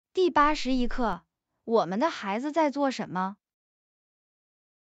第81课，我们的孩子在做什么？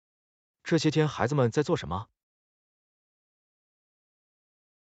这些天孩子们在做什么？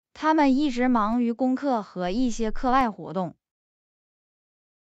他们一直忙于功课和一些课外活动。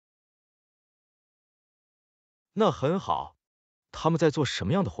那很好。他们在做什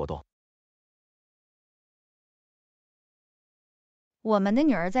么样的活动？我们的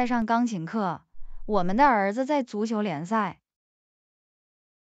女儿在上钢琴课，我们的儿子在足球联赛。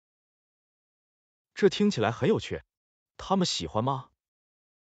这听起来很有趣。他们喜欢吗？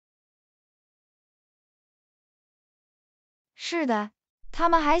是的，他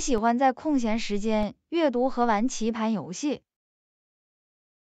们还喜欢在空闲时间阅读和玩棋盘游戏。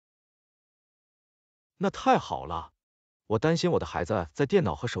那太好了。我担心我的孩子在电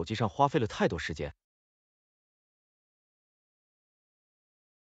脑和手机上花费了太多时间。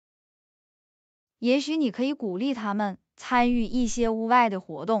也许你可以鼓励他们参与一些屋外的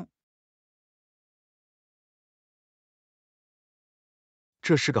活动。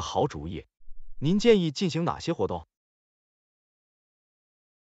这是个好主意。您建议进行哪些活动？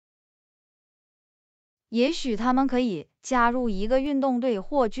也许他们可以加入一个运动队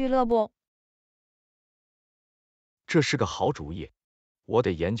或俱乐部。这是个好主意。我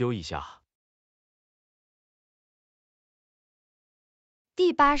得研究一下。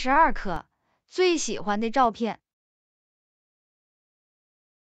第82课，最喜欢的照片。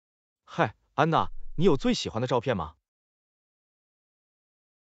嗨，安娜，你有最喜欢的照片吗？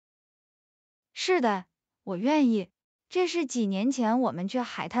是的，我愿意。这是几年前我们去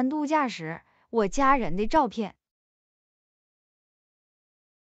海滩度假时，我家人的照片。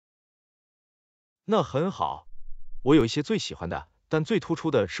那很好。我有一些最喜欢的，但最突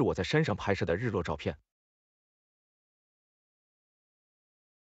出的是我在山上拍摄的日落照片。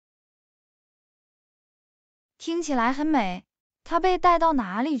听起来很美。他被带到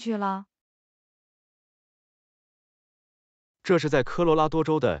哪里去了？这是在科罗拉多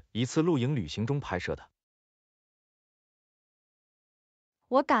州的一次露营旅行中拍摄的。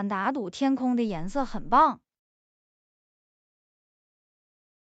我敢打赌天空的颜色很棒。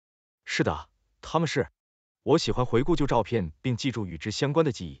是的，他们是。我喜欢回顾旧照片，并记住与之相关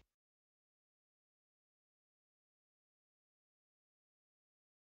的记忆。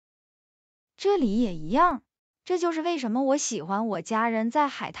这里也一样。这就是为什么我喜欢我家人在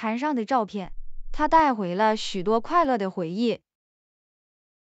海滩上的照片，它带回了许多快乐的回忆。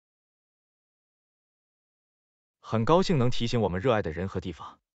很高兴能提醒我们热爱的人和地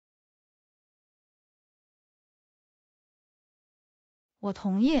方。我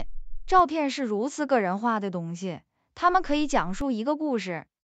同意，照片是如此个人化的东西，它们可以讲述一个故事。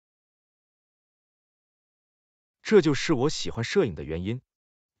这就是我喜欢摄影的原因。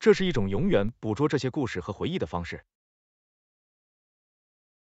这是一种永远捕捉这些故事和回忆的方式。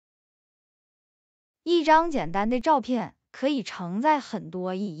一张简单的照片可以承载很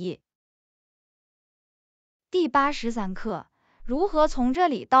多意义。第83课，如何从这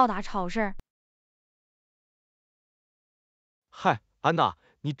里到达超市？嗨，安娜，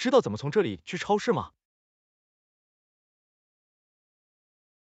你知道怎么从这里去超市吗？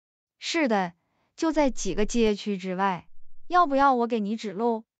是的，就在几个街区之外。要不要我给你指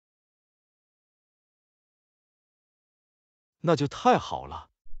路？那就太好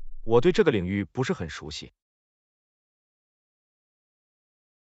了。我对这个领域不是很熟悉。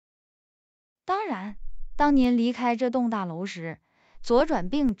当然，当您离开这栋大楼时，左转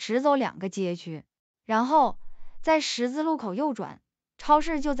并直走2个街区，然后在十字路口右转，超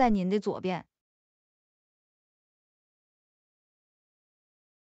市就在您的左边。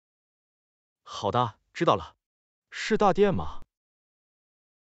好的，知道了。是大店吗？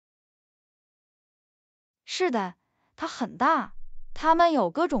是的，它很大，他们有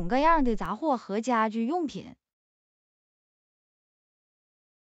各种各样的杂货和家居用品。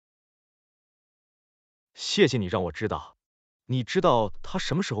谢谢你让我知道。你知道它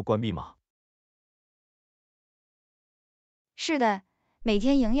什么时候关闭吗？是的，每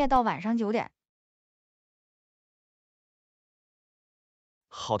天营业到晚上9点。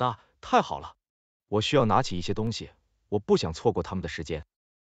好的，太好了。我需要拿起一些东西，我不想错过他们的时间。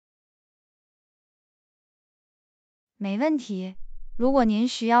没问题。如果您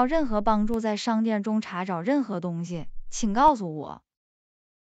需要任何帮助在商店中查找任何东西，请告诉我。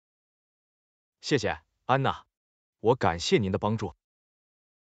谢谢，安娜。我感谢您的帮助。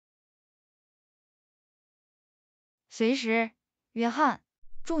随时，约翰。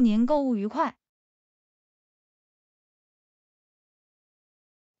祝您购物愉快。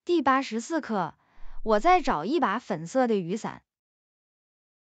第84课，我在找一把粉色的雨伞。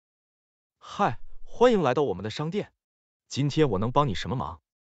嗨，欢迎来到我们的商店。今天我能帮你什么忙？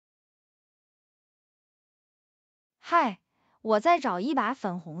嗨，我在找一把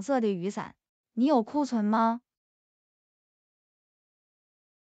粉红色的雨伞，你有库存吗？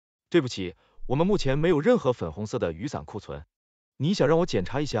对不起，我们目前没有任何粉红色的雨伞库存。你想让我检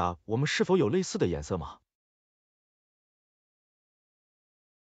查一下我们是否有类似的颜色吗？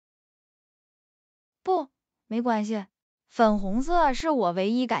不，没关系，粉红色是我唯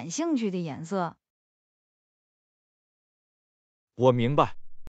一感兴趣的颜色。我明白，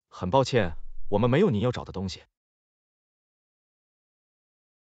很抱歉，我们没有你要找的东西。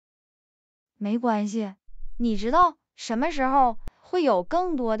没关系，你知道什么时候会有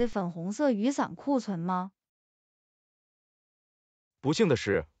更多的粉红色雨伞库存吗？不幸的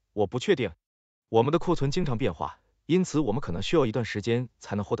是，我不确定。我们的库存经常变化，因此我们可能需要一段时间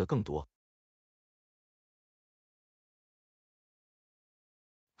才能获得更多。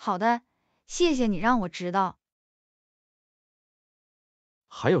好的，谢谢你让我知道。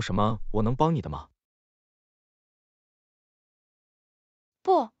还有什么我能帮你的吗？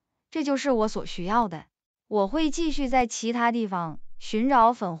不，这就是我所需要的。我会继续在其他地方寻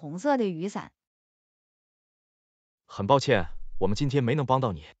找粉红色的雨伞。很抱歉，我们今天没能帮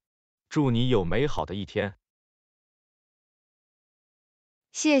到你。祝你有美好的一天。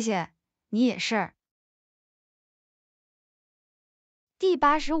谢谢，你也是。第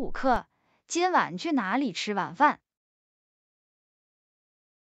85课，今晚去哪里吃晚饭？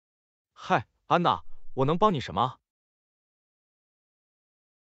嗨，安娜，我能帮你什么？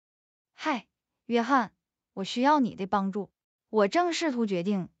嗨，约翰，我需要你的帮助。我正试图决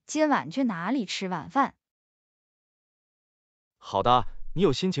定今晚去哪里吃晚饭。好的，你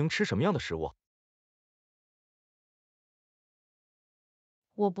有心情吃什么样的食物？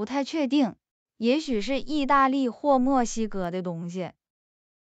我不太确定，也许是意大利或墨西哥的东西。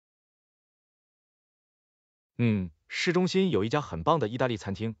市中心有一家很棒的意大利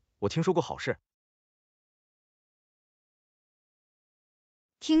餐厅，我听说过好事。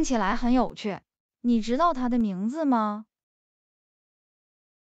听起来很有趣。你知道它的名字吗？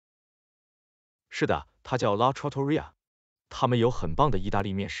是的，它叫 La Trattoria，他们有很棒的意大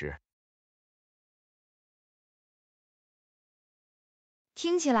利面食。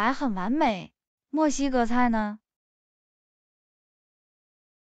听起来很完美。墨西哥菜呢？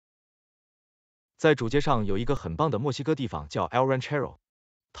在主街上有一个很棒的墨西哥地方叫 El Ranchero，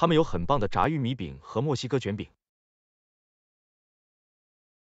他们有很棒的炸玉米饼和墨西哥卷饼。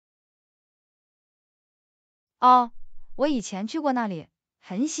哦，我以前去过那里，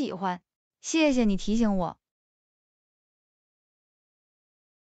很喜欢。谢谢你提醒我。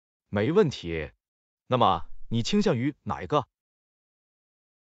没问题。那么你倾向于哪一个？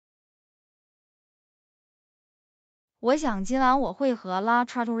我想今晚我会和拉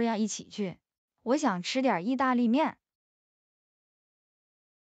Trattoria 一起去。我想吃点意大利面。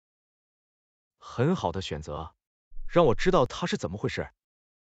很好的选择，让我知道它是怎么回事。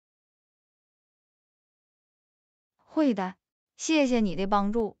会的，谢谢你的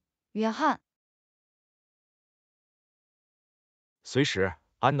帮助，约翰。随时，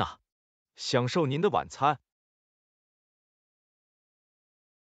安娜，享受您的晚餐。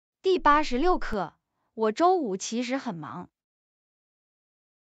第86课，我周五其实很忙。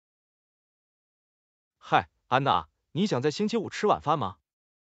嗨，安娜，你想在星期五吃晚饭吗？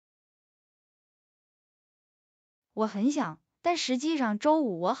我很想，但实际上周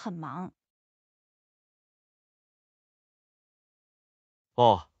五我很忙。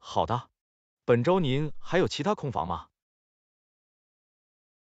哦，好的。本周您还有其他空房吗？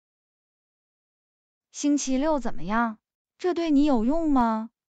星期六怎么样？这对你有用吗？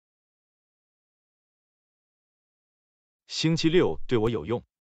星期六对我有用。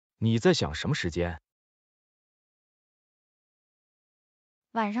你在想什么时间？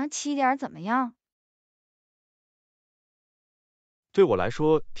晚上7点怎么样？对我来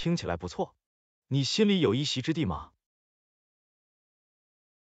说听起来不错。你心里有一席之地吗？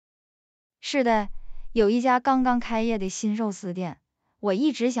是的，有一家刚刚开业的新寿司店，我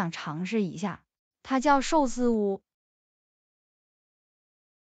一直想尝试一下。它叫寿司屋。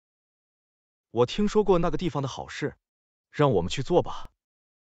我听说过那个地方的好事，让我们去做吧。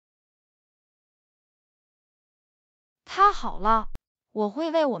太好了，我会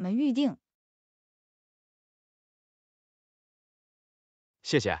为我们预定。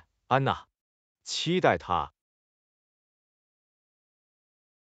谢谢，安娜。期待它。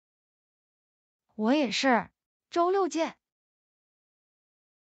我也是。周六见。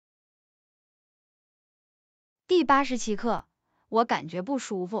第87课，我感觉不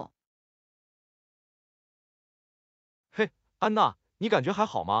舒服。嘿，安娜，你感觉还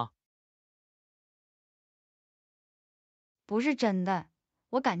好吗？不是真的，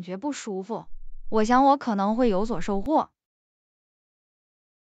我感觉不舒服。我想我可能会有所收获。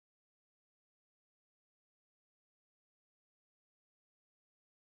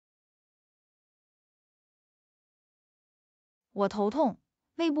我头痛，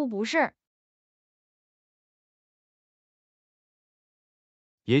胃部不适。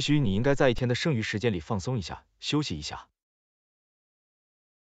也许你应该在一天的剩余时间里放松一下，休息一下。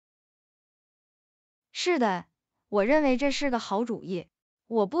是的，我认为这是个好主意。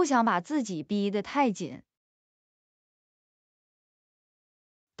我不想把自己逼得太紧。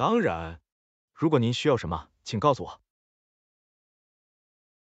当然，如果您需要什么，请告诉我。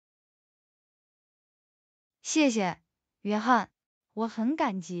谢谢，约翰，我很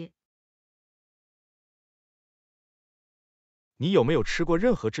感激。你有没有吃过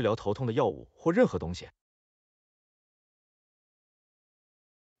任何治疗头痛的药物或任何东西？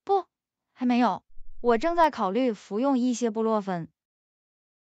不，还没有。我正在考虑服用一些布洛芬。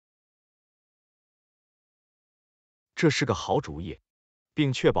这是个好主意，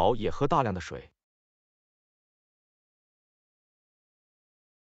并确保也喝大量的水。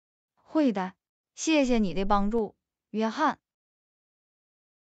会的，谢谢你的帮助，约翰。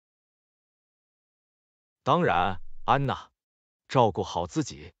当然，安娜，照顾好自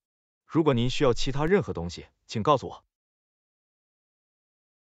己。如果您需要其他任何东西，请告诉我。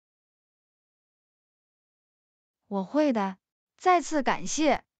我会的，再次感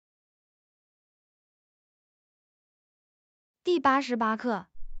谢。第88课，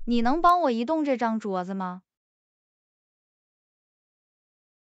你能帮我移动这张桌子吗？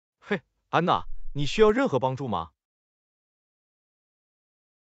嘿，安娜，你需要任何帮助吗？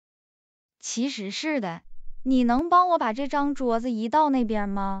其实是的，你能帮我把这张桌子移到那边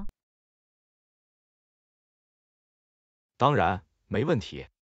吗？当然，没问题。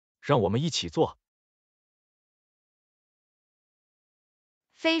让我们一起做。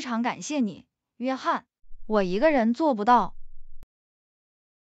非常感谢你，约翰，我一个人做不到。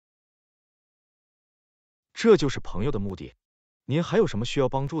这就是朋友的目的。您还有什么需要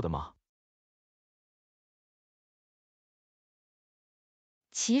帮助的吗？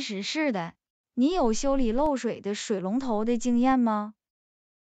其实是的，你有修理漏水的水龙头的经验吗？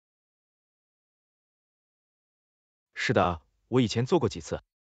是的，我以前做过几次。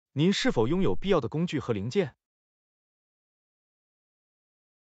您是否拥有必要的工具和零件？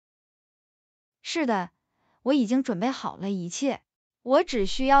是的，我已经准备好了一切，我只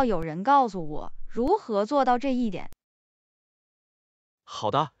需要有人告诉我如何做到这一点。好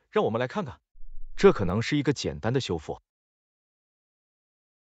的，让我们来看看。这可能是一个简单的修复。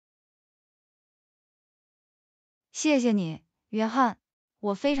谢谢你，约翰，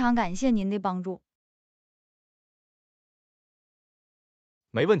我非常感谢您的帮助。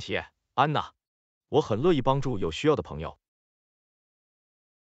没问题，安娜。我很乐意帮助有需要的朋友。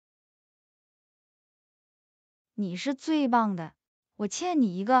你是最棒的，我欠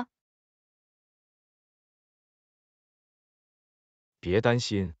你一个。别担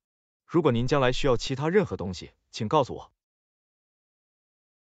心，如果您将来需要其他任何东西，请告诉我。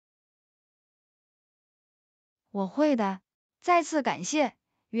我会的，再次感谢，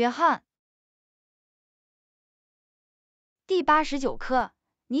约翰。第89课，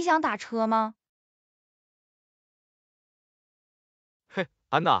你想打车吗？嘿，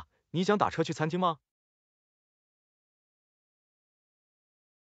安娜，你想打车去餐厅吗？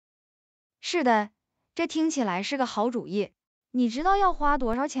是的，这听起来是个好主意。你知道要花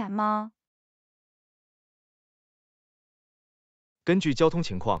多少钱吗？根据交通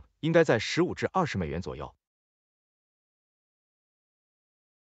情况，应该在15至20美元左右。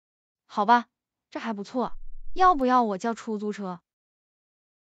好吧，这还不错。要不要我叫出租车？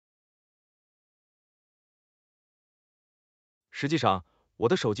实际上，我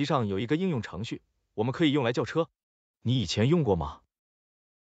的手机上有一个应用程序，我们可以用来叫车。你以前用过吗？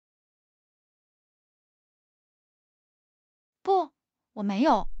不，我没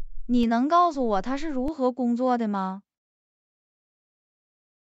有。你能告诉我它是如何工作的吗？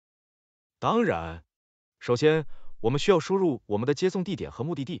当然，首先我们需要输入我们的接送地点和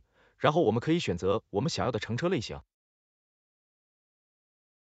目的地，然后我们可以选择我们想要的乘车类型。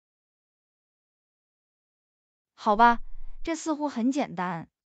好吧，这似乎很简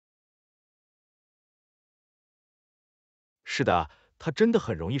单。是的，它真的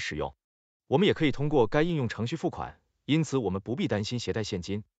很容易使用。我们也可以通过该应用程序付款，因此我们不必担心携带现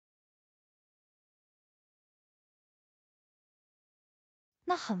金。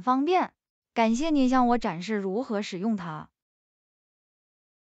那很方便，感谢您向我展示如何使用它。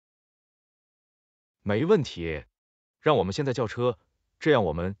没问题，让我们现在叫车，这样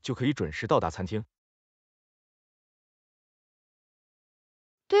我们就可以准时到达餐厅。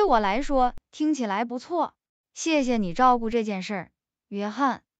对我来说听起来不错，谢谢你照顾这件事儿，约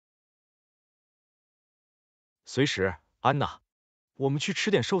翰。随时，安娜，我们去吃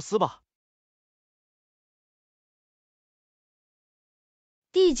点寿司吧。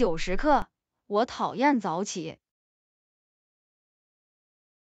第90课，我讨厌早起。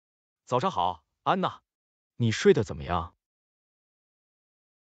早上好，安娜，你睡得怎么样？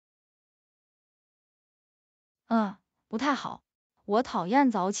不太好，我讨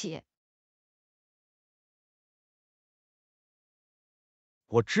厌早起。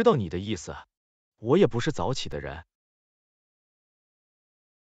我知道你的意思，我也不是早起的人。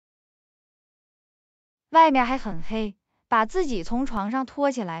外面还很黑，把自己从床上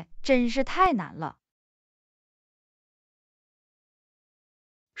拖起来真是太难了。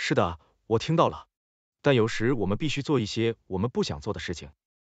是的，我听到了，但有时我们必须做一些我们不想做的事情。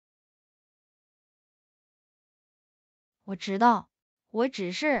我知道，我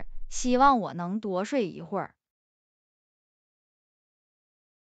只是希望我能多睡一会儿。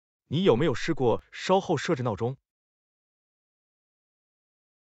你有没有试过稍后设置闹钟？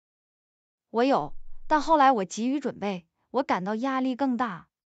我有，但后来我急于准备，我感到压力更大。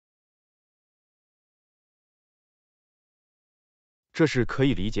这是可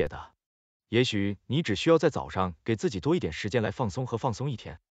以理解的。也许你只需要在早上给自己多一点时间来放松和放松一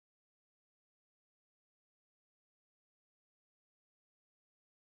天。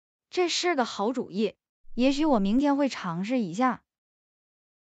这是个好主意，也许我明天会尝试一下。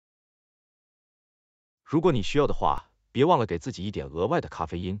如果你需要的话，别忘了给自己一点额外的咖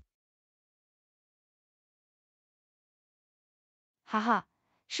啡因。哈哈，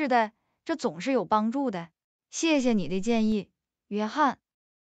是的，这总是有帮助的。谢谢你的建议，约翰。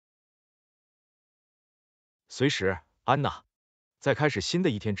随时，安娜。在开始新的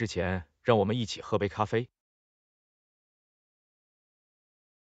一天之前，让我们一起喝杯咖啡。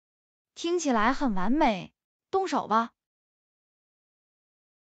听起来很完美，动手吧。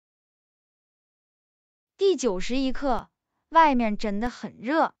第91课，外面真的很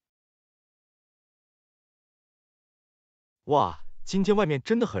热。哇，今天外面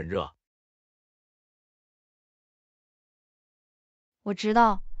真的很热。我知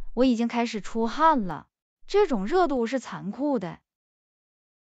道，我已经开始出汗了。这种热度是残酷的。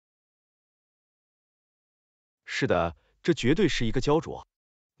是的，这绝对是一个焦灼。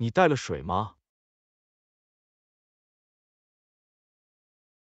你带了水吗？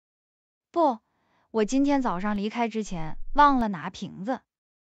不，我今天早上离开之前忘了拿瓶子。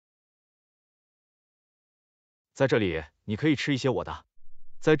在这里，你可以吃一些我的。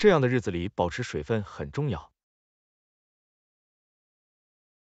在这样的日子里，保持水分很重要。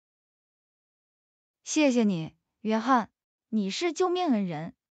谢谢你，约翰，你是救命恩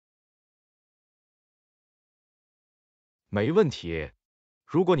人。没问题。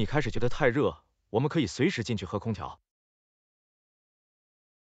如果你开始觉得太热，我们可以随时进去喝空调。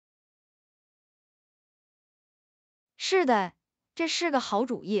是的，这是个好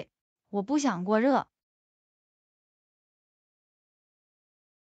主意。我不想过热。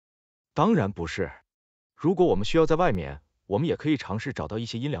当然不是。如果我们需要在外面，我们也可以尝试找到一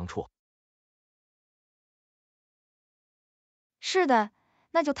些阴凉处。是的，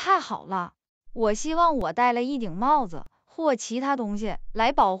那就太好了。我希望我戴了一顶帽子或其他东西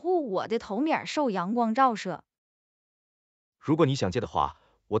来保护我的头面受阳光照射。如果你想借的话，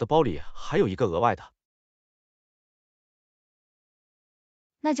我的包里还有一个额外的。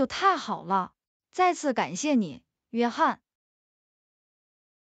那就太好了。再次感谢你，约翰。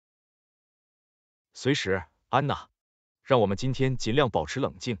随时，安娜。让我们今天尽量保持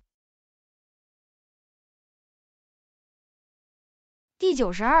冷静。第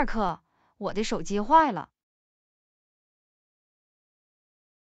92课，我的手机坏了。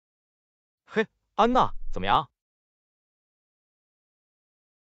嘿，安娜，怎么样？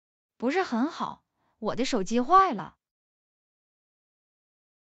不是很好，我的手机坏了。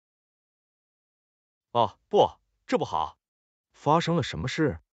哦，不，这不好。发生了什么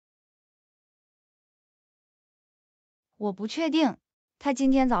事？我不确定，他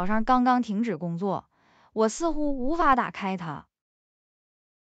今天早上刚刚停止工作，我似乎无法打开它。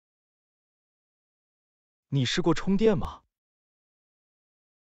你试过充电吗？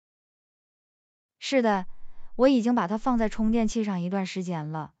是的，我已经把它放在充电器上一段时间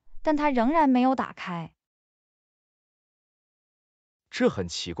了，但它仍然没有打开。这很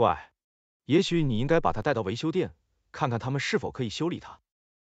奇怪。也许你应该把它带到维修店，看看他们是否可以修理它。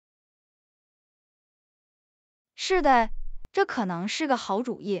是的，这可能是个好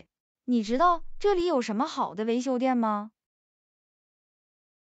主意。你知道这里有什么好的维修店吗？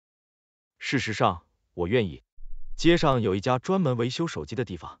事实上，我愿意。街上有一家专门维修手机的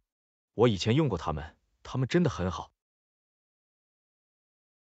地方，我以前用过他们，他们真的很好。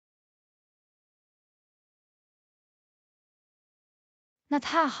那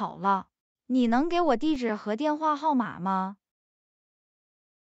太好了，你能给我地址和电话号码吗？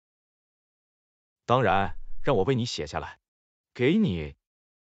当然，让我为你写下来，给你。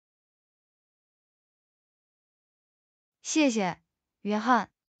谢谢，约翰，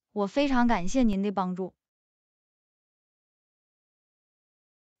我非常感谢您的帮助。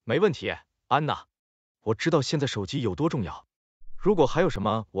没问题，安娜。我知道现在手机有多重要，如果还有什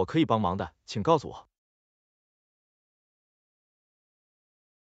么我可以帮忙的，请告诉我。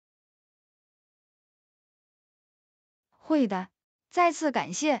会的，再次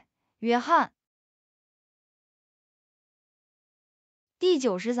感谢，约翰。第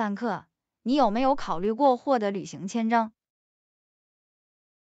93课，你有没有考虑过获得旅行签证？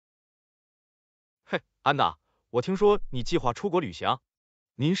嘿，安娜，我听说你计划出国旅行，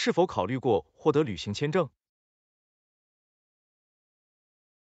您是否考虑过获得旅行签证？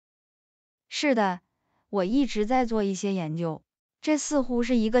是的，我一直在做一些研究，这似乎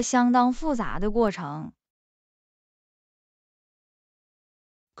是一个相当复杂的过程。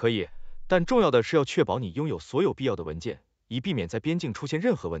可以，但重要的是要确保你拥有所有必要的文件，以避免在边境出现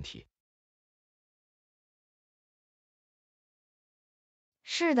任何问题。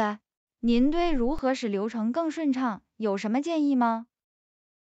是的，您对如何使流程更顺畅有什么建议吗？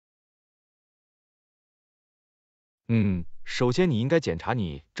首先你应该检查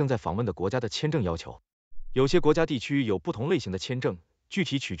你正在访问的国家的签证要求，有些国家地区有不同类型的签证，具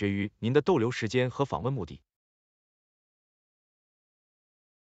体取决于您的逗留时间和访问目的。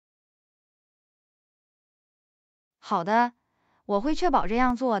好的，我会确保这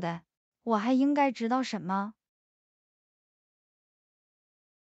样做的。我还应该知道什么？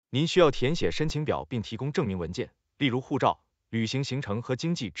您需要填写申请表并提供证明文件，例如护照、旅行行程和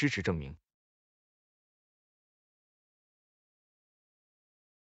经济支持证明。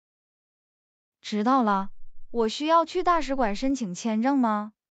知道了，我需要去大使馆申请签证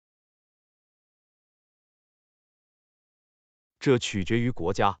吗？这取决于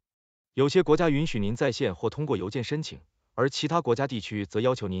国家，有些国家允许您在线或通过邮件申请，而其他国家地区则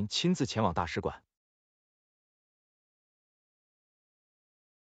要求您亲自前往大使馆。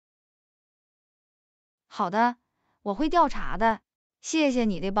好的，我会调查的。谢谢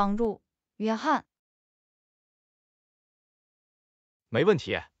你的帮助，约翰。没问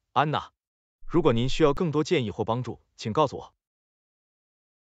题，安娜。如果您需要更多建议或帮助，请告诉我。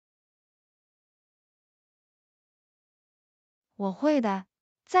我会的，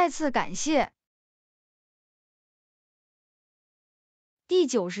再次感谢。第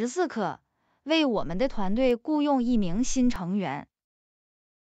94课，为我们的团队雇佣一名新成员。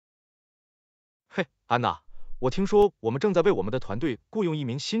嘿，安娜，我听说我们正在为我们的团队雇佣一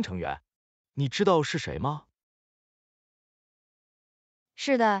名新成员，你知道是谁吗？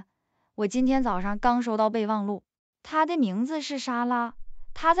是的，我今天早上刚收到备忘录，他的名字是莎拉，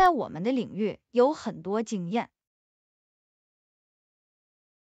他在我们的领域有很多经验。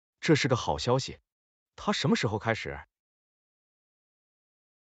这是个好消息。他什么时候开始？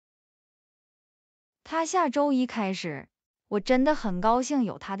他下周一开始，我真的很高兴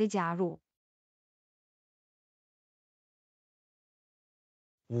有他的加入。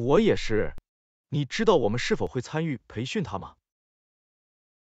我也是。你知道我们是否会参与培训他吗？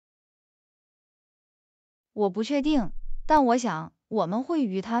我不确定，但我想我们会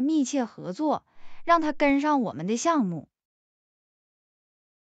与他密切合作，让他跟上我们的项目。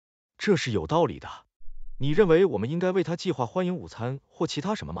这是有道理的。你认为我们应该为他计划欢迎午餐或其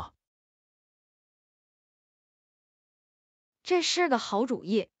他什么吗？这是个好主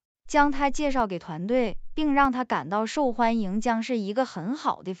意，将他介绍给团队，并让他感到受欢迎，将是一个很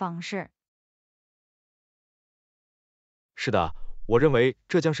好的方式。是的，我认为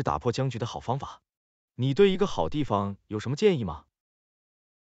这将是打破僵局的好方法。你对一个好地方有什么建议吗？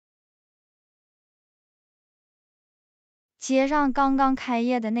街上刚刚开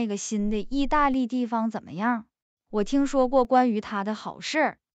业的那个新的意大利地方怎么样？我听说过关于它的好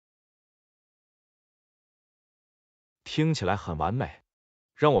事。听起来很完美。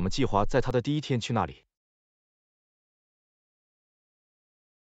让我们计划在他的第一天去那里。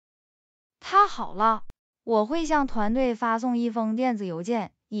太好了，我会向团队发送一封电子邮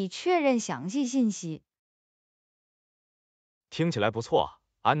件，以确认详细信息。听起来不错，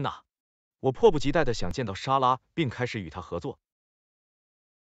安娜。我迫不及待的想见到莎拉，并开始与她合作。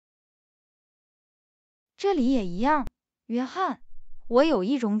这里也一样，约翰，我有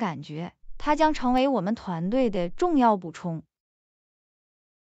一种感觉，他将成为我们团队的重要补充。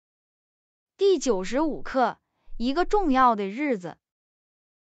第95课，一个重要的日子。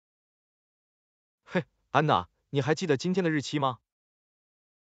嘿，安娜，你还记得今天的日期吗？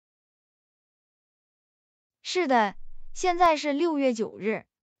是的，现在是6月9日。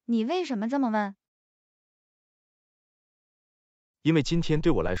你为什么这么问？因为今天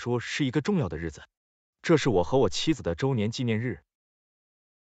对我来说是一个重要的日子，这是我和我妻子的周年纪念日。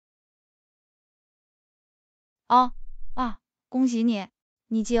哦，啊，恭喜你！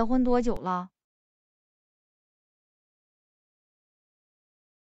你结婚多久了？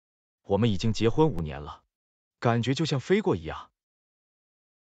我们已经结婚5年了，感觉就像飞过一样。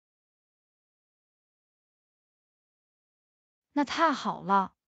那太好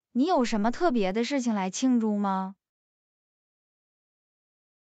了！你有什么特别的事情来庆祝吗？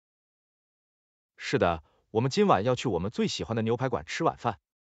是的，我们今晚要去我们最喜欢的牛排馆吃晚饭。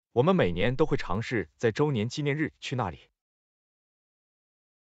我们每年都会尝试在周年纪念日去那里。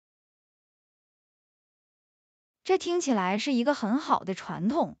这听起来是一个很好的传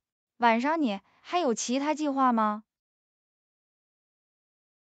统。晚上你还有其他计划吗？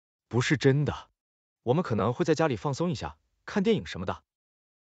不是真的，我们可能会在家里放松一下，看电影什么的。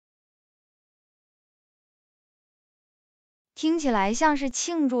听起来像是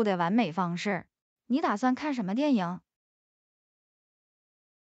庆祝的完美方式。你打算看什么电影？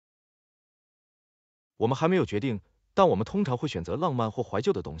我们还没有决定，但我们通常会选择浪漫或怀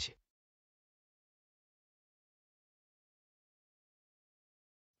旧的东西。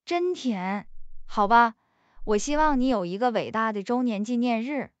真甜。好吧，我希望你有一个伟大的周年纪念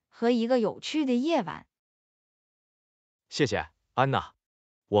日和一个有趣的夜晚。谢谢，安娜，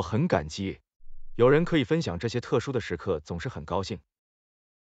我很感激。有人可以分享这些特殊的时刻，总是很高兴。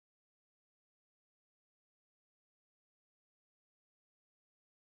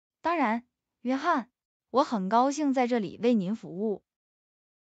当然，约翰，我很高兴在这里为您服务。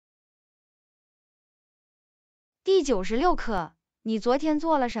第96课，你昨天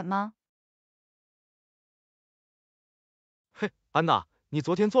做了什么？嘿，安娜，你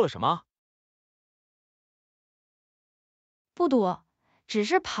昨天做了什么？不多，只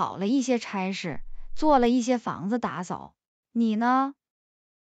是跑了一些差事，做了一些房子打扫。你呢？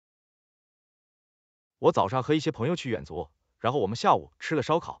我早上和一些朋友去远足，然后我们下午吃了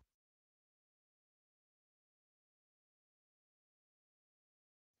烧烤。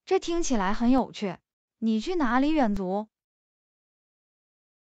这听起来很有趣。你去哪里远足？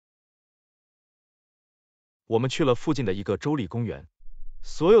我们去了附近的一个州立公园，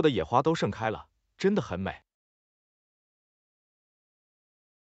所有的野花都盛开了，真的很美。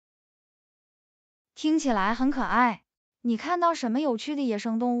听起来很可爱。你看到什么有趣的野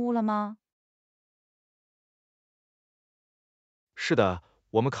生动物了吗？是的，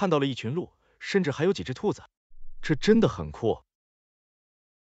我们看到了一群鹿，甚至还有几只兔子，这真的很酷。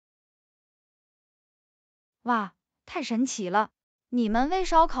哇，太神奇了！你们为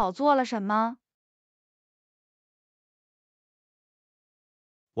烧烤做了什么？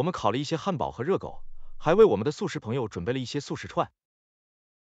我们烤了一些汉堡和热狗，还为我们的素食朋友准备了一些素食串。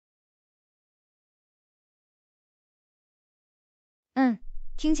嗯，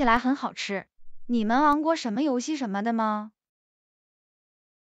听起来很好吃。你们玩过什么游戏什么的吗？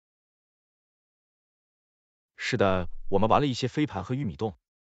是的，我们玩了一些飞盘和玉米洞，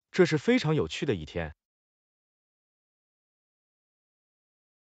这是非常有趣的一天。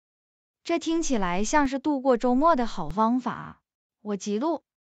这听起来像是度过周末的好方法。我嫉妒。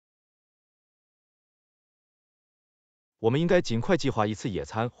我们应该尽快计划一次野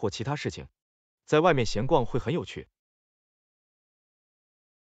餐或其他事情，在外面闲逛会很有趣。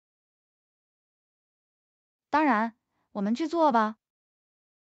当然，我们去做吧。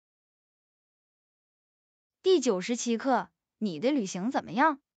第97课，你的旅行怎么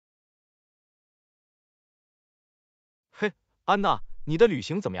样？嘿，安娜，你的旅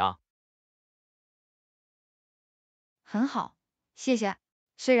行怎么样？很好，谢谢。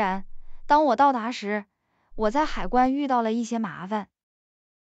虽然当我到达时，我在海关遇到了一些麻烦。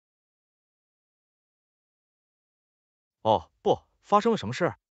哦，不，发生了什么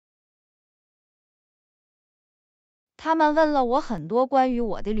事？他们问了我很多关于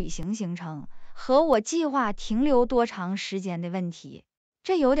我的旅行行程和我计划停留多长时间的问题，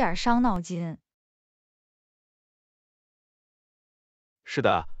这有点伤脑筋。是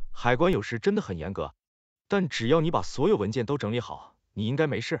的，海关有时真的很严格，但只要你把所有文件都整理好，你应该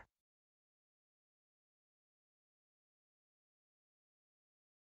没事。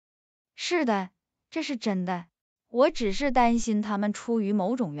是的，这是真的。我只是担心他们出于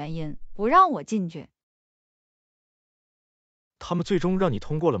某种原因不让我进去。他们最终让你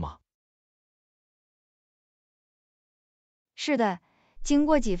通过了吗？是的，经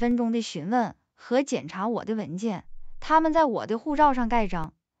过几分钟的询问和检查我的文件，他们在我的护照上盖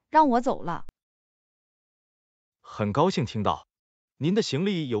章，让我走了。很高兴听到。您的行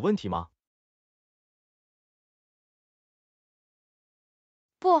李有问题吗？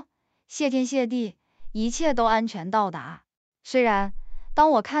不，谢天谢地，一切都安全到达。虽然当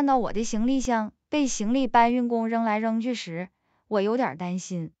我看到我的行李箱被行李搬运工扔来扔去时，我有点担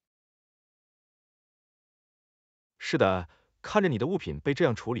心。是的，看着你的物品被这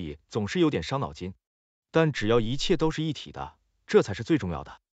样处理，总是有点伤脑筋。但只要一切都是一体的，这才是最重要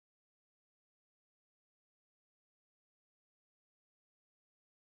的。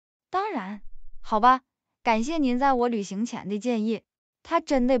当然，好吧，感谢您在我旅行前的建议，它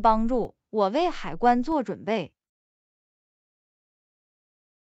真的帮助我为海关做准备。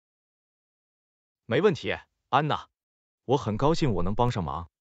没问题，安娜，我很高兴我能帮上忙。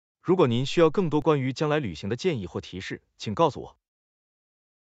如果您需要更多关于将来旅行的建议或提示，请告诉我。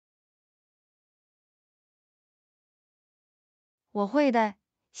我会的，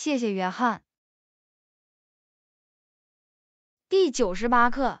谢谢约翰。第98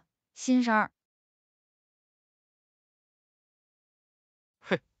课，新生。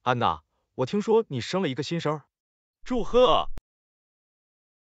嘿，安娜，我听说你生了一个新生儿，祝贺！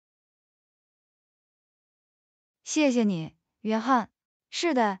谢谢你，约翰。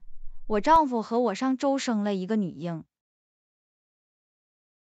是的，我丈夫和我上周生了一个女婴。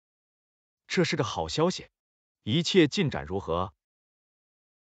这是个好消息。一切进展如何？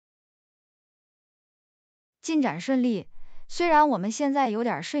进展顺利，虽然我们现在有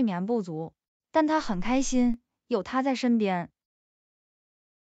点睡眠不足，但他很开心，有他在身边。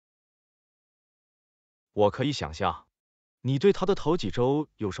我可以想象。你对他的头几周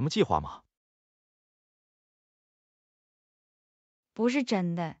有什么计划吗？不是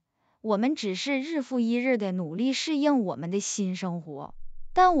真的，我们只是日复一日的努力适应我们的新生活，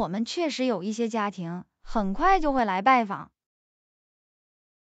但我们确实有一些家庭很快就会来拜访。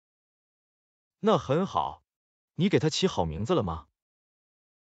那很好。你给他起好名字了吗？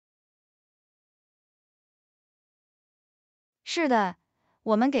是的，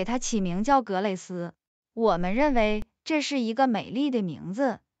我们给他起名叫格蕾丝，我们认为这是一个美丽的名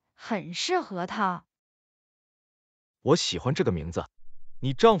字，很适合他。我喜欢这个名字。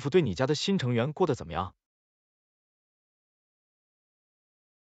你丈夫对你家的新成员过得怎么样？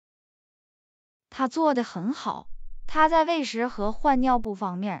他做得很好，他在喂食和换尿布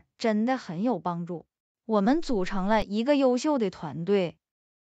方面真的很有帮助。我们组成了一个优秀的团队。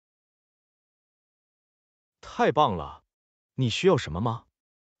太棒了！你需要什么吗？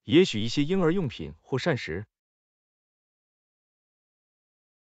也许一些婴儿用品或膳食。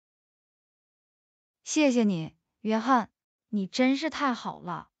谢谢你，约翰，你真是太好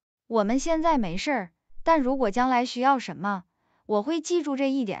了。我们现在没事儿，但如果将来需要什么，我会记住这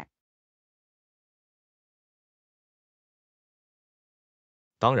一点。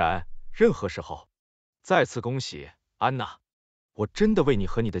当然，任何时候。再次恭喜，安娜，我真的为你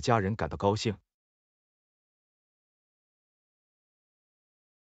和你的家人感到高兴。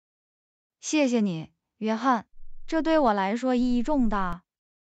谢谢你，约翰，这对我来说意义重大。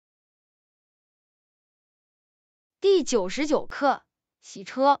第99课，洗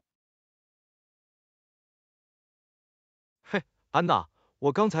车。嘿，安娜，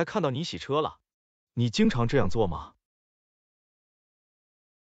我刚才看到你洗车了。你经常这样做吗？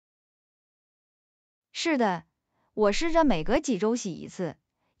是的，我试着每隔几周洗一次，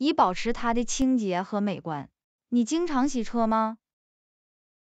以保持它的清洁和美观。你经常洗车吗？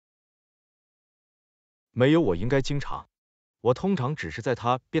没有，我应该经常。我通常只是在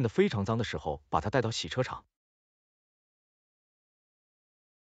它变得非常脏的时候，把它带到洗车场。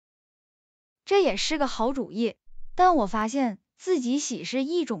这也是个好主意，但我发现自己洗是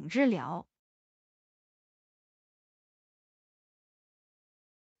一种治疗。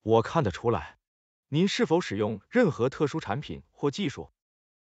我看得出来。您是否使用任何特殊产品或技术？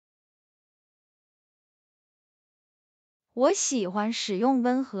我喜欢使用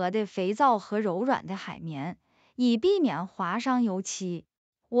温和的肥皂和柔软的海绵，以避免划伤油漆。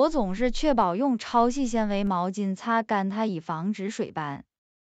我总是确保用超细纤维毛巾擦干它，以防止水斑。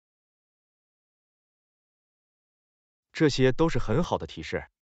这些都是很好的提示。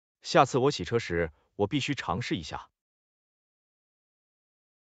下次我洗车时，我必须尝试一下。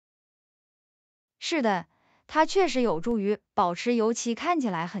是的，它确实有助于保持油漆看起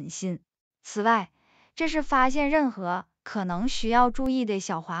来很新。此外，这是发现任何可能需要注意的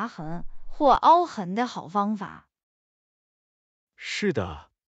小划痕或凹痕的好方法。是的，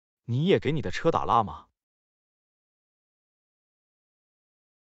你也给你的车打蜡吗？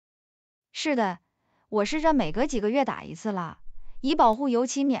是的，我试着每隔几个月打一次蜡，以保护油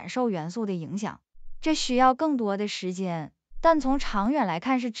漆免受元素的影响。这需要更多的时间，但从长远来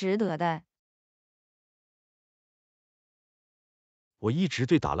看是值得的。我一直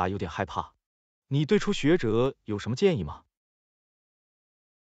对打蜡有点害怕，你对初学者有什么建议吗？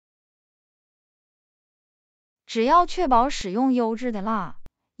只要确保使用优质的蜡，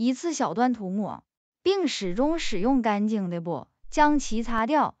一次小段涂抹，并始终使用干净的布，将其擦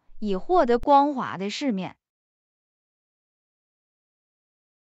掉，以获得光滑的饰面。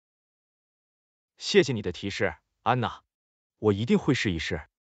谢谢你的提示，安娜，我一定会试一试。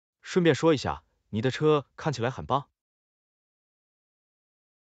顺便说一下，你的车看起来很棒。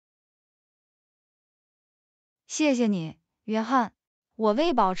谢谢你，约翰，我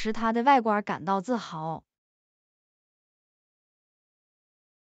为保持它的外观感到自豪。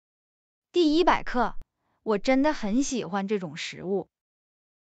第100课，我真的很喜欢这种食物。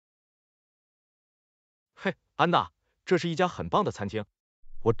嘿，安娜，这是一家很棒的餐厅，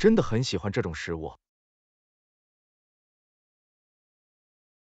我真的很喜欢这种食物。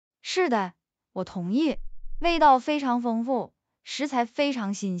是的，我同意，味道非常丰富，食材非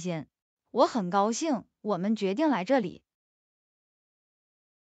常新鲜。我很高兴我们决定来这里。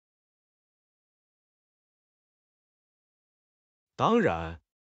当然，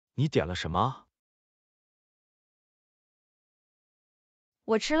你点了什么？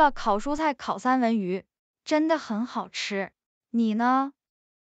我吃了烤蔬菜烤三文鱼，真的很好吃。你呢？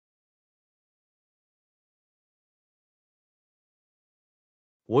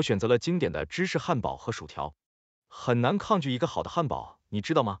我选择了经典的芝士汉堡和薯条，很难抗拒一个好的汉堡，你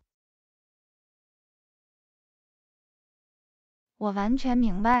知道吗？我完全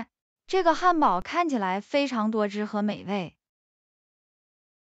明白，这个汉堡看起来非常多汁和美味。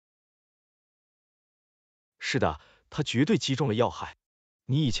是的，它绝对击中了要害。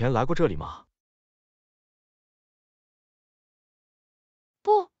你以前来过这里吗？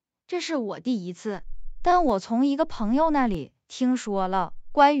不，这是我第一次，但我从一个朋友那里听说了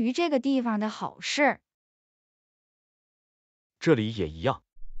关于这个地方的好事。这里也一样，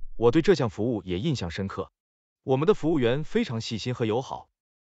我对这项服务也印象深刻。我们的服务员非常细心和友好。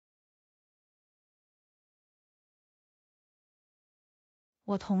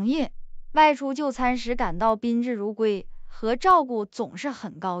我同意，外出就餐时感到宾至如归和照顾总是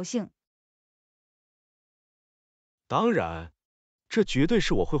很高兴。当然，这绝对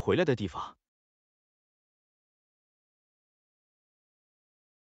是我会回来的地方。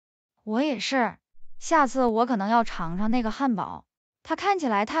我也是，下次我可能要尝尝那个汉堡，它看起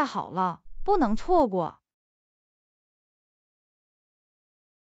来太好了，不能错过。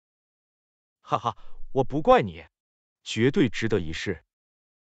哈哈，我不怪你，绝对值得一试。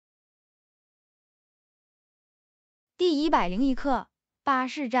第101课，巴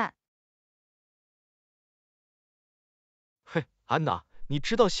士站。嘿，安娜，你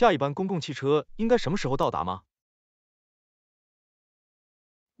知道下一班公共汽车应该什么时候到达吗？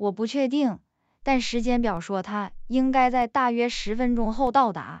我不确定，但时间表说它应该在大约10分钟后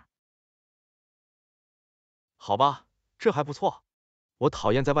到达。好吧，这还不错。我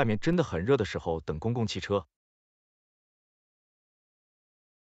讨厌在外面真的很热的时候等公共汽车。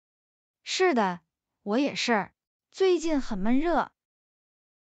是的，我也是，最近很闷热。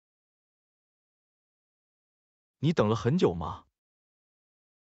你等了很久吗？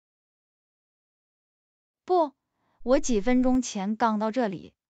不，我几分钟前刚到这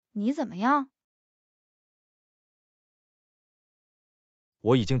里。你怎么样？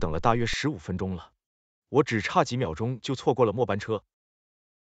我已经等了大约15分钟了，我只差几秒钟就错过了末班车。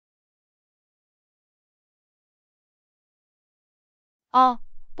哦，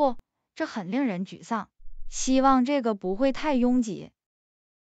不，这很令人沮丧。希望这个不会太拥挤。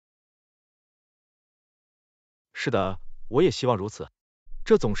是的，我也希望如此。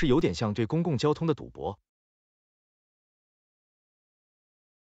这总是有点像对公共交通的赌博。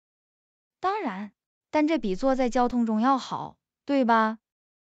当然，但这比坐在交通中要好，对吧？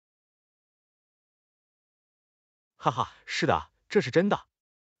哈哈，是的，这是真的。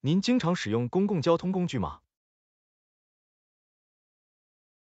您经常使用公共交通工具吗？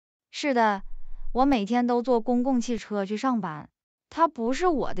是的，我每天都坐公共汽车去上班。它不是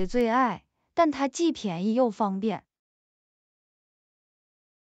我的最爱，但它既便宜又方便。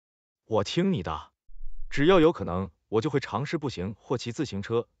我听你的，只要有可能，我就会尝试步行或骑自行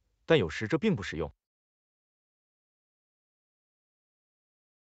车，但有时这并不实用。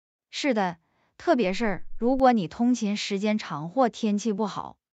是的，特别是如果你通勤时间长或天气不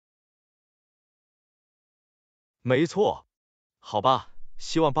好。没错，好吧，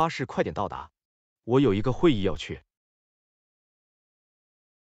希望巴士快点到达。我有一个会议要去。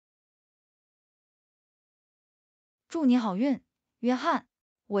祝你好运，约翰，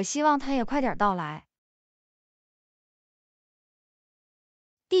我希望他也快点到来。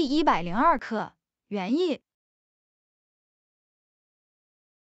第102课，园艺。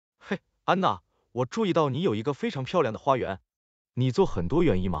嘿，安娜，我注意到你有一个非常漂亮的花园，你做很多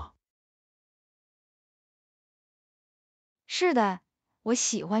园艺吗？是的，我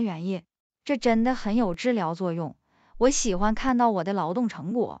喜欢园艺，这真的很有治疗作用。我喜欢看到我的劳动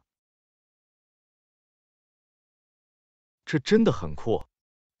成果。这真的很酷。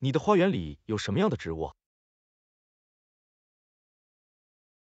你的花园里有什么样的植物？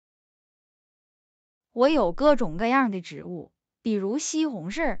我有各种各样的植物，比如西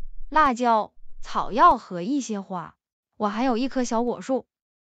红柿、辣椒、草药和一些花。我还有一棵小果树。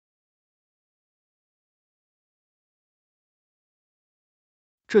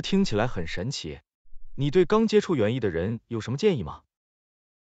这听起来很神奇。你对刚接触园艺的人有什么建议吗？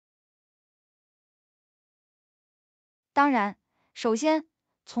当然，首先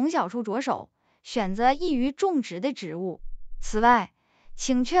从小处着手，选择易于种植的植物。此外，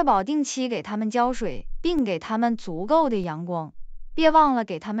请确保定期给它们浇水，并给它们足够的阳光，别忘了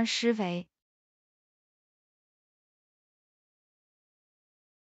给它们施肥。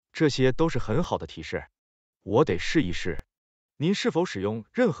这些都是很好的提示，我得试一试。您是否使用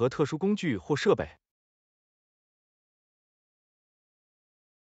任何特殊工具或设备？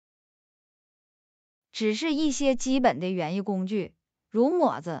只是一些基本的园艺工具，如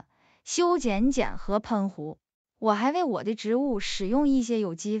抹子、修剪剪和喷壶。我还为我的植物使用一些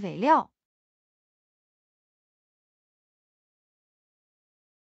有机肥料。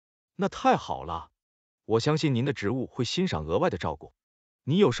那太好了，我相信您的植物会欣赏额外的照顾。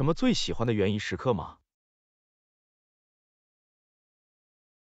你有什么最喜欢的园艺时刻吗？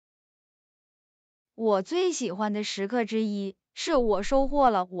我最喜欢的时刻之一，是我收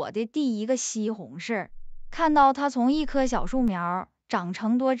获了我的第一个西红柿，看到它从一棵小树苗长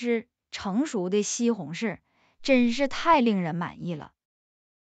成多枝成熟的西红柿，真是太令人满意了。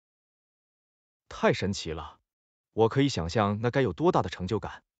太神奇了，我可以想象那该有多大的成就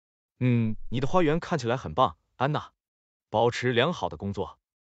感。你的花园看起来很棒，安娜，保持良好的工作。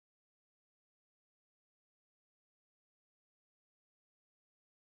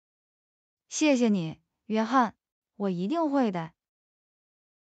谢谢你，约翰，我一定会的。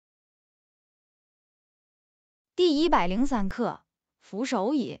第103课，扶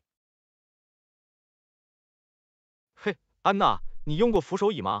手椅。嘿，安娜，你用过扶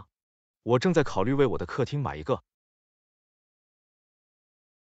手椅吗？我正在考虑为我的客厅买一个。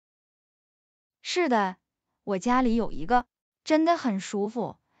是的，我家里有一个，真的很舒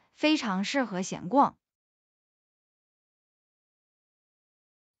服，非常适合闲逛。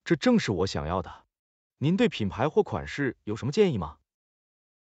这正是我想要的。您对品牌或款式有什么建议吗？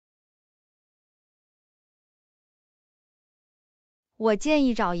我建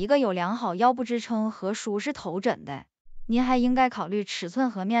议找一个有良好腰部支撑和舒适头枕的。您还应该考虑尺寸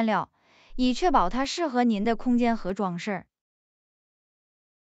和面料，以确保它适合您的空间和装饰。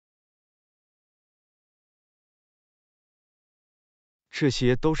这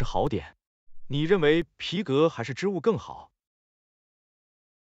些都是好点。你认为皮革还是织物更好？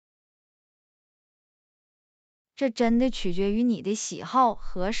这真的取决于你的喜好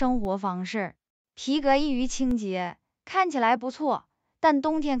和生活方式。皮革易于清洁，看起来不错，但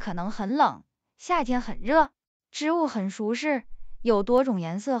冬天可能很冷，夏天很热。织物很舒适，有多种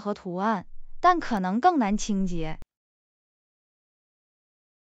颜色和图案，但可能更难清洁。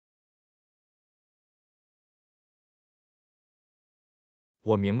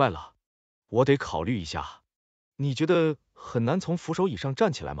我明白了，我得考虑一下。你觉得很难从扶手椅上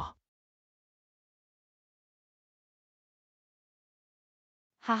站起来吗？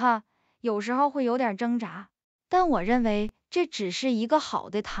哈哈，有时候会有点挣扎，但我认为这只是一个好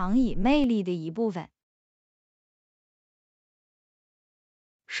的躺椅魅力的一部分。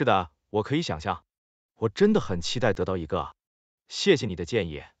是的，我可以想象。我真的很期待得到一个。谢谢你的建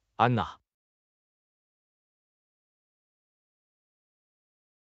议，安娜。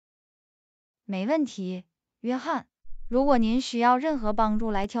没问题，约翰。如果您需要任何帮助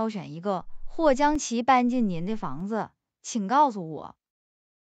来挑选一个，或将其搬进您的房子，请告诉我。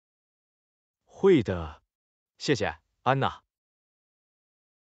会的，谢谢，安娜。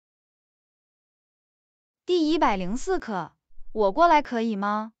第104课，我过来可以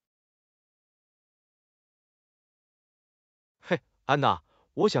吗？嘿，安娜，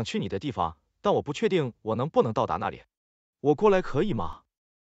我想去你的地方，但我不确定我能不能到达那里。我过来可以吗？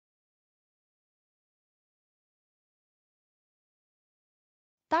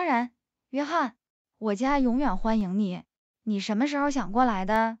当然，约翰，我家永远欢迎你。你什么时候想过来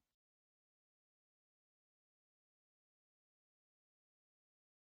的？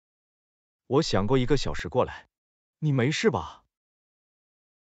我想过1个小时过来，你没事吧？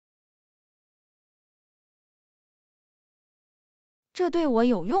这对我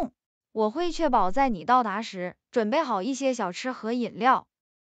有用，我会确保在你到达时准备好一些小吃和饮料。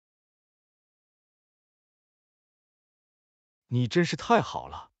你真是太好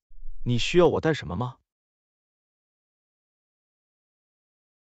了。你需要我带什么吗？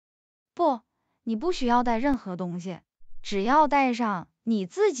不，你不需要带任何东西，只要带上你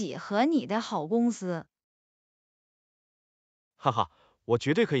自己和你的好公司。哈哈，我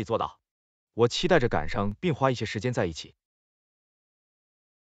绝对可以做到。我期待着赶上并花一些时间在一起。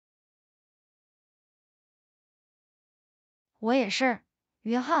我也是，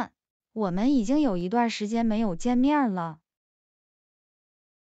约翰，我们已经有一段时间没有见面了。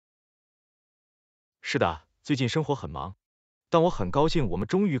是的，最近生活很忙，但我很高兴我们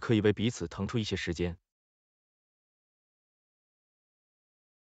终于可以为彼此腾出一些时间。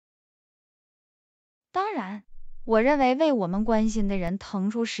当然，我认为为我们关心的人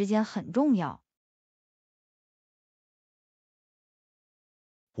腾出时间很重要。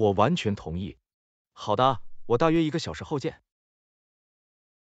我完全同意。好的，我大约1个小时后见。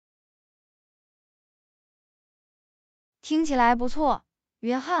听起来不错，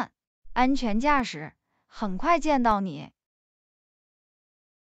约翰，安全驾驶，很快见到你。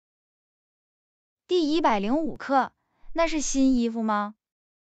第105课，那是新衣服吗？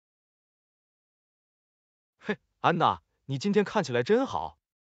嘿，安娜，你今天看起来真好。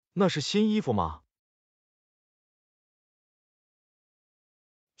那是新衣服吗？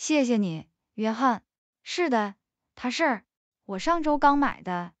谢谢你，约翰。是的，它是我上周刚买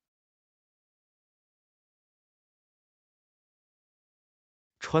的。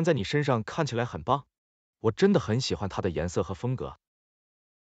穿在你身上看起来很棒，我真的很喜欢它的颜色和风格。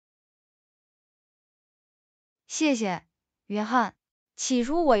谢谢，约翰。起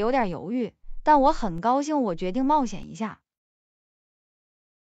初我有点犹豫，但我很高兴我决定冒险一下。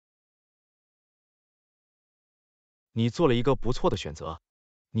你做了一个不错的选择。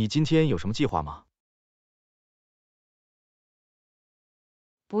你今天有什么计划吗？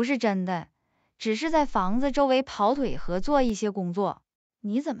不是真的，只是在房子周围跑腿和做一些工作。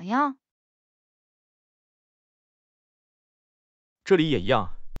你怎么样？这里也一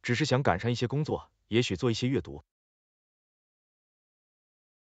样，只是想赶上一些工作，也许做一些阅读。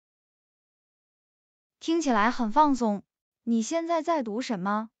听起来很放松。你现在在读什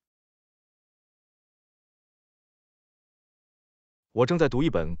么？我正在读一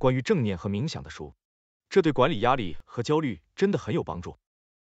本关于正念和冥想的书，这对管理压力和焦虑真的很有帮助。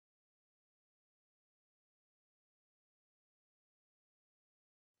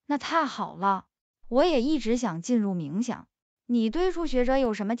那太好了，我也一直想进入冥想。你对初学者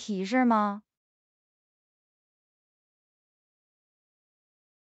有什么提示吗？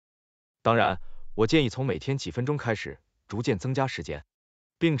当然，我建议从每天几分钟开始，逐渐增加时间，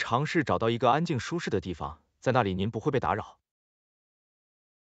并尝试找到一个安静舒适的地方，在那里您不会被打扰。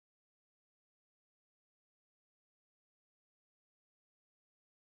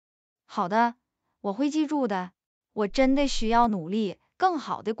好的，我会记住的。我真的需要努力，更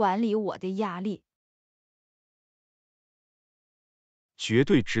好的管理我的压力。绝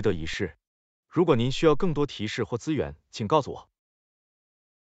对值得一试。如果您需要更多提示或资源，请告诉我。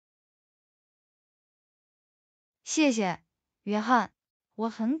谢谢，约翰，我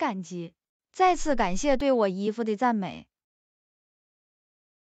很感激。再次感谢对我衣服的赞美。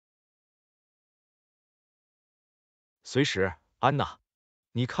随时，安娜，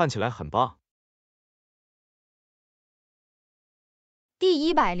你看起来很棒。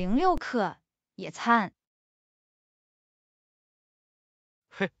第106课，野餐。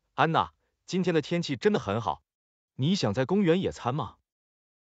嘿，安娜，今天的天气真的很好。你想在公园野餐吗？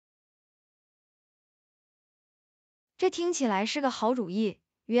这听起来是个好主意，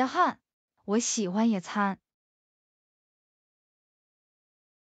约翰。我喜欢野餐。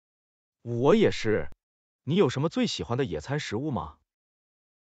我也是。你有什么最喜欢的野餐食物吗？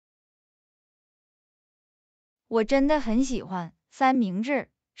我真的很喜欢三明治、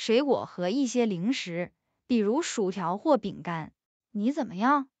水果和一些零食，比如薯条或饼干。你怎么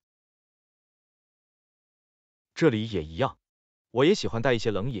样？这里也一样。我也喜欢带一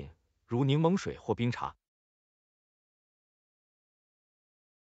些冷饮，如柠檬水或冰茶。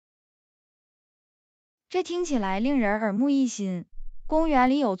这听起来令人耳目一新。公园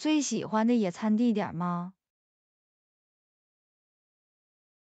里有最喜欢的野餐地点吗？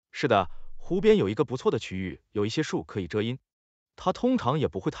是的，湖边有一个不错的区域，有一些树可以遮阴，它通常也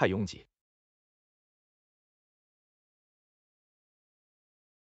不会太拥挤。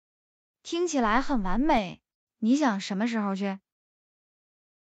听起来很完美。你想什么时候去？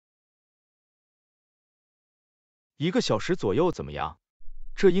 1个小时左右怎么样？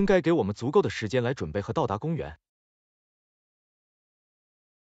这应该给我们足够的时间来准备和到达公园。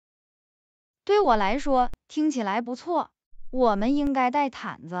对我来说，听起来不错。我们应该带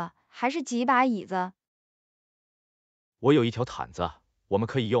毯子，还是几把椅子？我有一条毯子，我们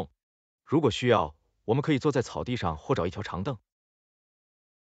可以用。如果需要，我们可以坐在草地上或找一条长凳。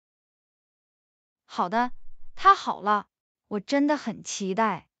好的，太好了，我真的很期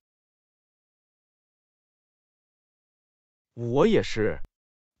待。我也是，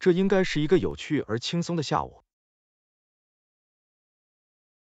这应该是一个有趣而轻松的下午。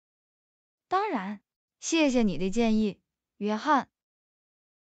当然，谢谢你的建议，约翰。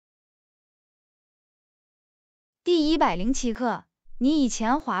第107课，你以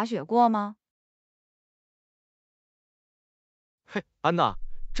前滑雪过吗？嘿，安娜，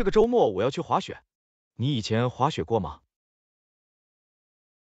这个周末我要去滑雪。你以前滑雪过吗？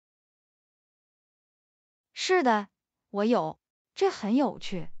是的，我有，这很有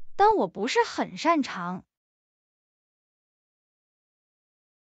趣，但我不是很擅长。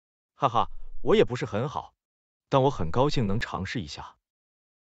哈哈，我也不是很好，但我很高兴能尝试一下。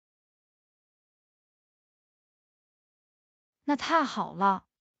那太好了，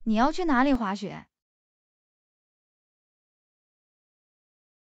你要去哪里滑雪？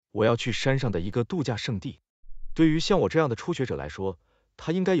我要去山上的一个度假胜地。对于像我这样的初学者来说，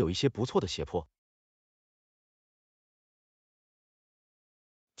它应该有一些不错的斜坡。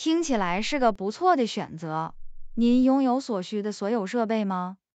听起来是个不错的选择。您拥有所需的所有设备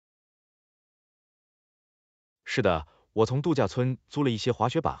吗？是的，我从度假村租了一些滑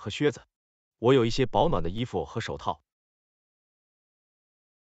雪板和靴子。我有一些保暖的衣服和手套。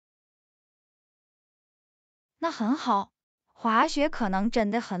那很好，滑雪可能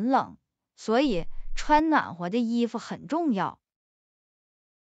真的很冷，所以穿暖和的衣服很重要。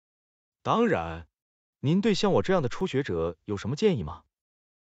当然，您对像我这样的初学者有什么建议吗？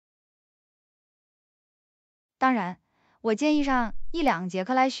当然，我建议上1、2节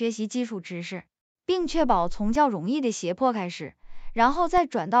课来学习基础知识，并确保从较容易的斜坡开始，然后再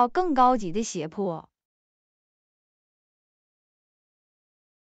转到更高级的斜坡。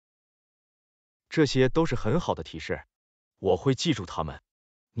这些都是很好的提示，我会记住它们。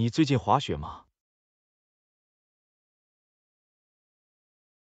你最近滑雪吗？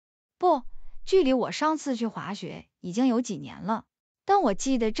不，距离我上次去滑雪已经有几年了，但我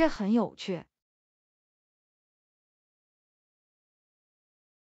记得这很有趣。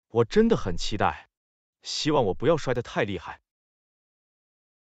我真的很期待，希望我不要摔得太厉害。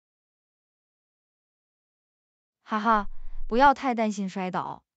哈哈，不要太担心摔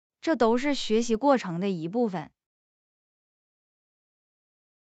倒，这都是学习过程的一部分。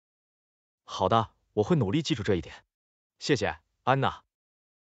好的，我会努力记住这一点。谢谢，安娜。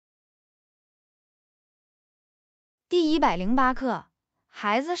第108课，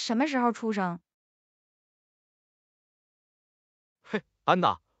孩子什么时候出生？嘿，安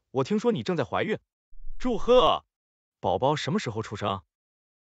娜，我听说你正在怀孕，祝贺！宝宝什么时候出生？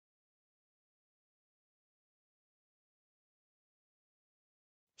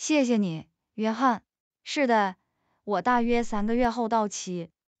谢谢你，约翰。是的，我大约3个月后到期，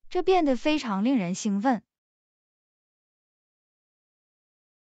这变得非常令人兴奋。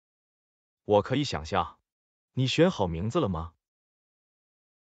我可以想象。你选好名字了吗？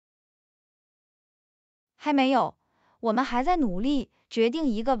还没有，我们还在努力决定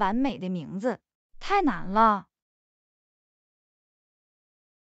一个完美的名字，太难了。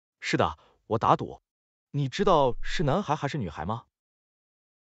是的，我打赌。你知道是男孩还是女孩吗？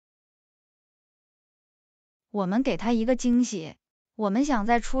我们给他一个惊喜，我们想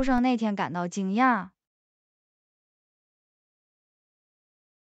在出生那天感到惊讶。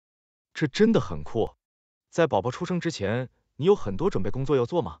这真的很酷。在宝宝出生之前，你有很多准备工作要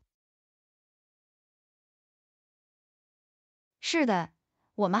做吗？是的，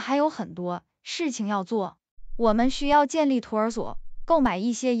我们还有很多事情要做。我们需要建立托儿所，购买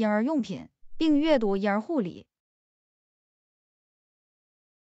一些婴儿用品，并阅读婴儿护理。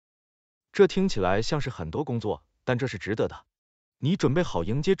这听起来像是很多工作，但这是值得的。你准备好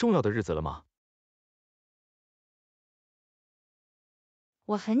迎接重要的日子了吗？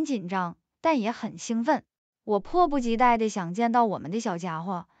我很紧张，但也很兴奋。我迫不及待的想见到我们的小家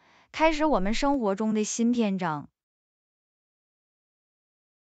伙，开始我们生活中的新篇章。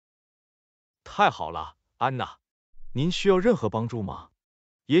太好了，安娜。您需要任何帮助吗？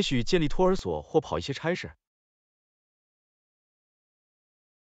也许建立托儿所或跑一些差事。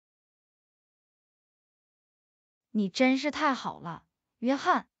你真是太好了，约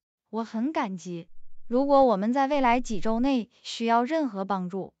翰，我很感激。如果我们在未来几周内需要任何帮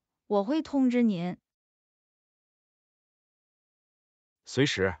助，我会通知您。随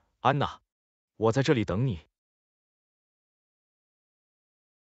时，安娜，我在这里等你。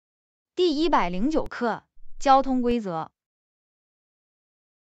第109课，交通规则。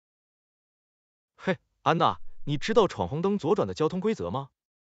嘿，安娜，你知道闯红灯左转的交通规则吗？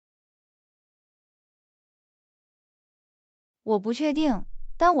我不确定，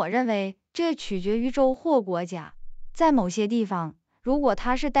但我认为这取决于州或国家。在某些地方，如果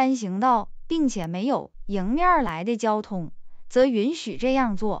它是单行道，并且没有迎面来的交通，则允许这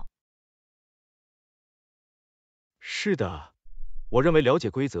样做。是的，我认为了解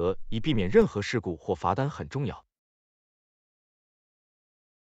规则以避免任何事故或罚单很重要。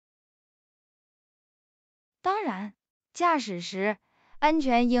当然，驾驶时安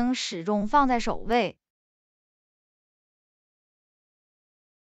全应始终放在首位。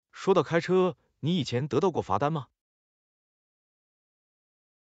说到开车，你以前得到过罚单吗？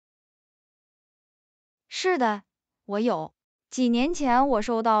是的，我有。几年前我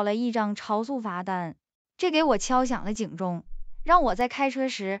收到了一张超速罚单，这给我敲响了警钟，让我在开车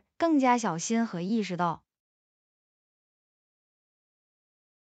时更加小心和意识到。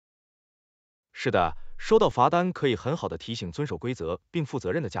是的，收到罚单可以很好的提醒遵守规则并负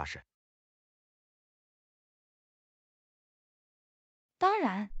责任的驾驶。当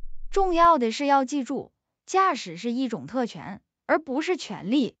然，重要的是要记住，驾驶是一种特权，而不是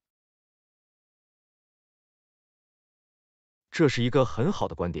权利。这是一个很好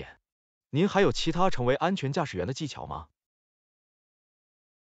的观点。您还有其他成为安全驾驶员的技巧吗？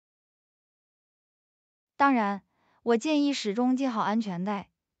当然，我建议始终系好安全带，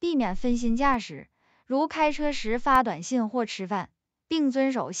避免分心驾驶，如开车时发短信或吃饭，并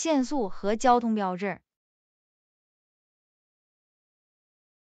遵守限速和交通标志。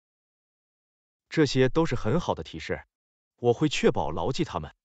这些都是很好的提示，我会确保牢记它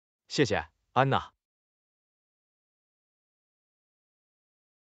们。谢谢，安娜。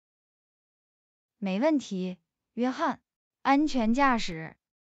没问题，约翰。安全驾驶。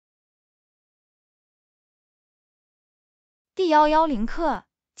第110课，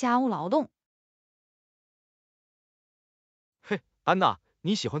家务劳动。嘿，安娜，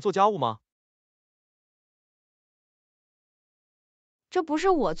你喜欢做家务吗？这不是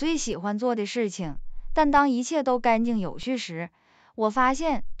我最喜欢做的事情，但当一切都干净有序时，我发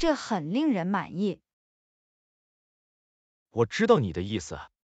现这很令人满意。我知道你的意思。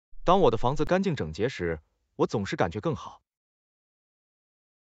当我的房子干净整洁时，我总是感觉更好。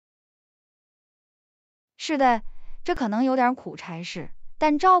是的，这可能有点苦差事，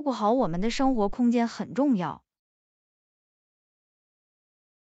但照顾好我们的生活空间很重要。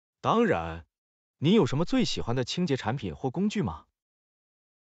当然，你有什么最喜欢的清洁产品或工具吗？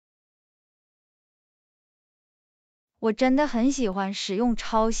我真的很喜欢使用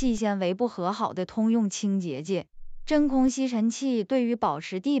超细纤维不和好的通用清洁剂，真空吸尘器对于保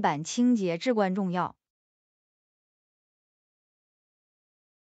持地板清洁至关重要。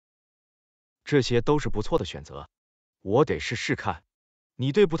这些都是不错的选择，我得试试看。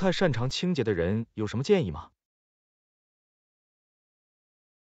你对不太擅长清洁的人有什么建议吗？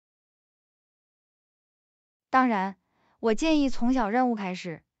当然，我建议从小任务开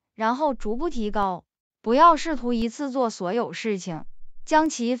始，然后逐步提高，不要试图一次做所有事情，将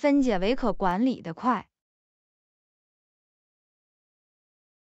其分解为可管理的块。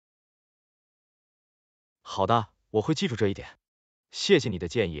好的，我会记住这一点。谢谢你的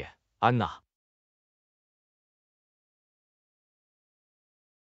建议，安娜。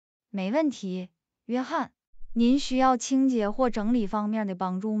没问题，约翰。您需要清洁或整理方面的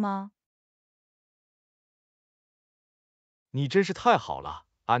帮助吗？你真是太好了，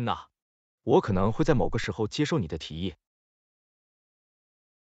安娜。我可能会在某个时候接受你的提议。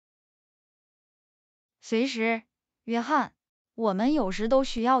随时，约翰。我们有时都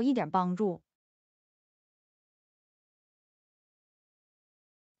需要一点帮助。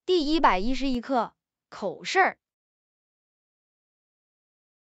第111课，口试儿。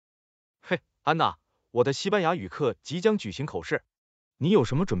嘿，安娜，我的西班牙语课即将举行口试，你有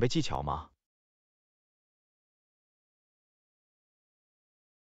什么准备技巧吗？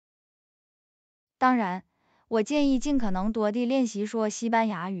当然，我建议尽可能多地练习说西班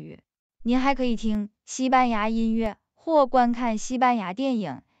牙语。您还可以听西班牙音乐或观看西班牙电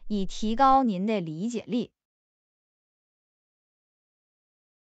影，以提高您的理解力。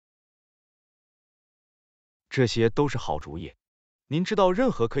这些都是好主意。您知道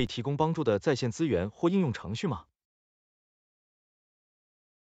任何可以提供帮助的在线资源或应用程序吗？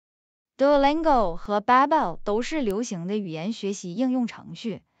 Duolingo 和 Babbel 都是流行的语言学习应用程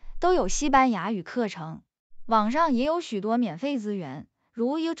序，都有西班牙语课程。网上也有许多免费资源，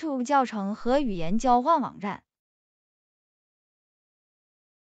如 YouTube 教程和语言交换网站。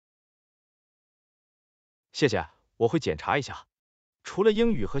谢谢，我会检查一下。除了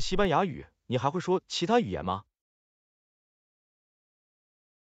英语和西班牙语，你还会说其他语言吗？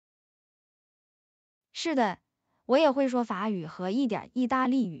是的，我也会说法语和一点意大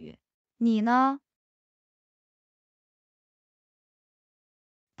利语。你呢？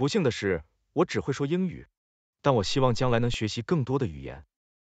不幸的是，我只会说英语，但我希望将来能学习更多的语言。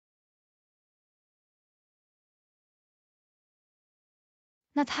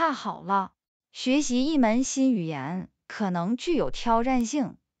那太好了，学习一门新语言可能具有挑战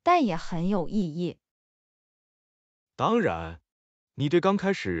性，但也很有意义。当然，你对刚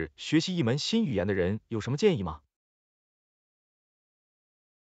开始学习一门新语言的人有什么建议吗？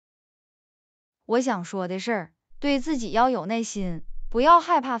我想说的是，对自己要有耐心，不要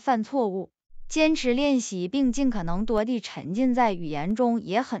害怕犯错误，坚持练习并尽可能多地沉浸在语言中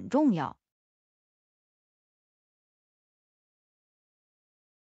也很重要。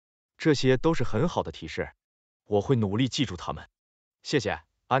这些都是很好的提示，我会努力记住它们。谢谢，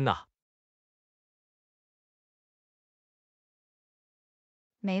安娜。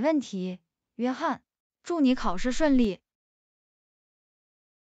没问题，约翰，祝你考试顺利。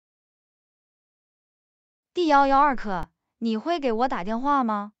第112课，你会给我打电话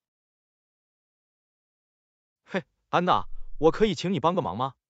吗？嘿，安娜，我可以请你帮个忙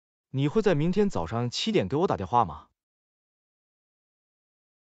吗？你会在明天早上7点给我打电话吗？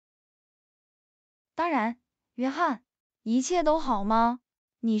当然，约翰，一切都好吗？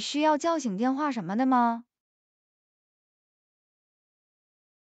你需要叫醒电话什么的吗？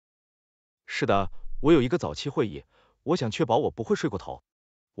是的，我有一个早期会议，我想确保我不会睡过头。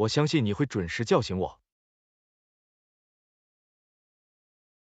我相信你会准时叫醒我。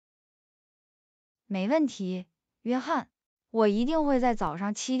没问题，约翰，我一定会在早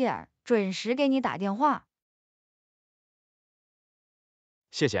上7点准时给你打电话。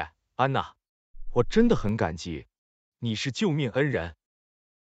谢谢，安娜，我真的很感激，你是救命恩人。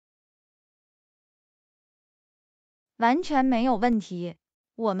完全没有问题，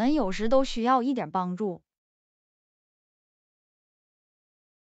我们有时都需要一点帮助。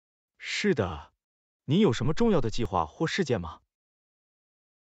是的，你有什么重要的计划或事件吗？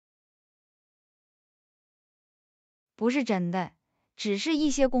不是真的，只是一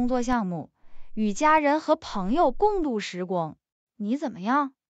些工作项目，与家人和朋友共度时光。你怎么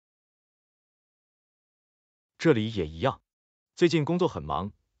样？这里也一样，最近工作很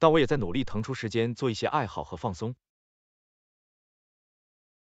忙，但我也在努力腾出时间做一些爱好和放松。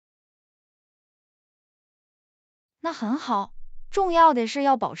那很好，重要的是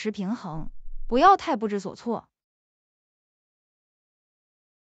要保持平衡，不要太不知所措。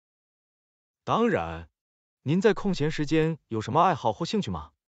当然，您在空闲时间有什么爱好或兴趣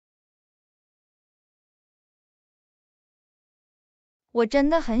吗？我真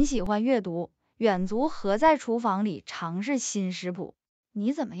的很喜欢阅读，远足和在厨房里尝试新食谱。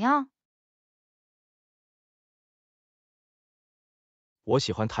你怎么样？我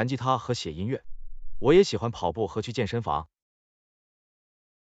喜欢弹吉他和写音乐，我也喜欢跑步和去健身房。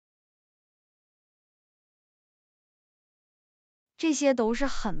这些都是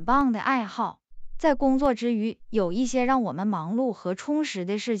很棒的爱好。在工作之余，有一些让我们忙碌和充实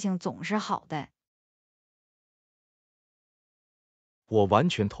的事情总是好的。我完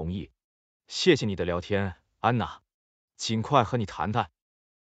全同意。谢谢你的聊天，安娜，尽快和你谈谈。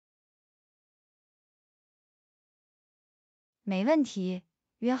没问题，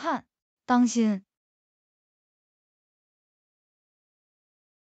约翰，当心。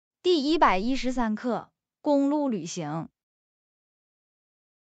第113课，公路旅行。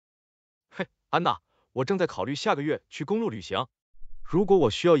嘿，安娜，我正在考虑下个月去公路旅行。如果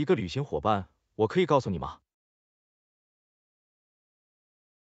我需要一个旅行伙伴，我可以告诉你吗？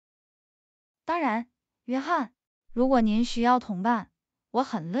当然，约翰，如果您需要同伴，我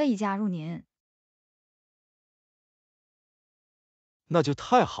很乐意加入您。那就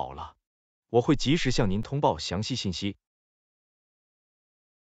太好了，我会及时向您通报详细信息。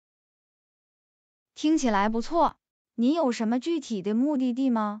听起来不错，您有什么具体的目的地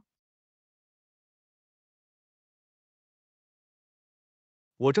吗？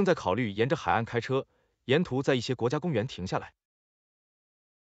我正在考虑沿着海岸开车，沿途在一些国家公园停下来。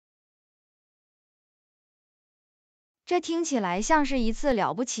这听起来像是一次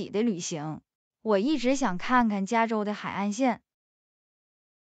了不起的旅行。我一直想看看加州的海岸线。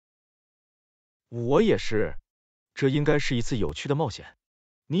我也是，这应该是一次有趣的冒险。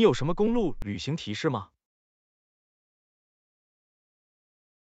你有什么公路旅行提示吗？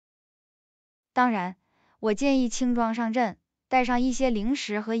当然，我建议轻装上阵，带上一些零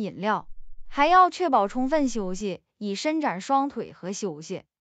食和饮料，还要确保充分休息，以伸展双腿和休息。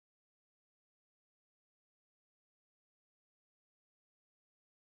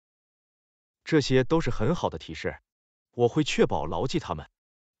这些都是很好的提示，我会确保牢记它们。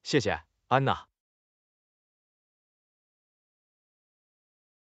谢谢，安娜。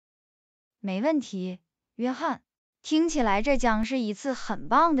没问题，约翰。听起来这将是一次很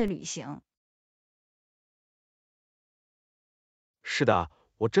棒的旅行。是的，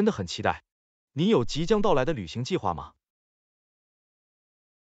我真的很期待。你有即将到来的旅行计划吗？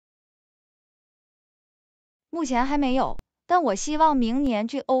目前还没有，但我希望明年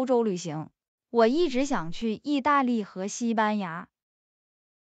去欧洲旅行。我一直想去意大利和西班牙。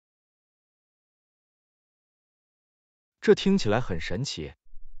这听起来很神奇。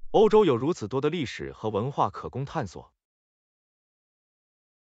欧洲有如此多的历史和文化可供探索。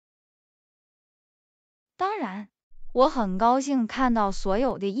当然，我很高兴看到所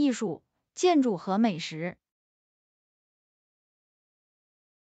有的艺术、建筑和美食。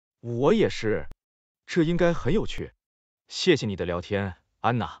我也是，这应该很有趣。谢谢你的聊天，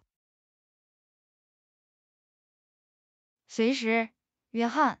安娜。随时，约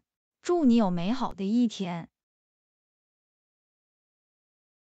翰。祝你有美好的一天。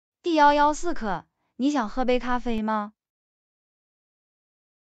第114课，你想喝杯咖啡吗？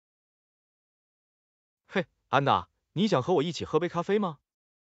嘿，安娜，你想和我一起喝杯咖啡吗？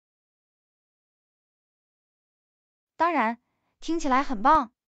当然，听起来很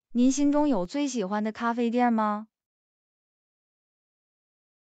棒。您心中有最喜欢的咖啡店吗？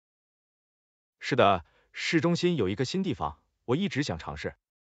是的，市中心有一个新地方，我一直想尝试。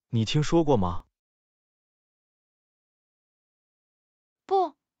你听说过吗？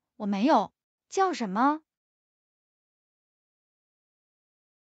不，我没有。叫什么？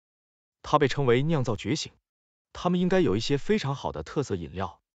它被称为酿造觉醒，他们应该有一些非常好的特色饮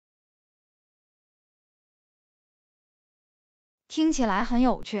料。听起来很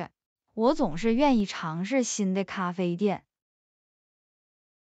有趣。我总是愿意尝试新的咖啡店。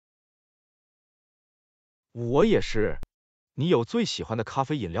我也是。你有最喜欢的咖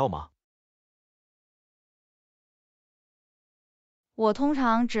啡饮料吗？我通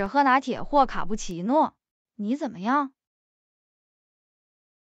常只喝拿铁或卡布奇诺。你怎么样？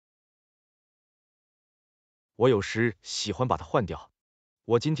我有时喜欢把它换掉。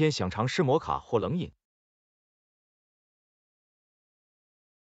我今天想尝试摩卡或冷饮。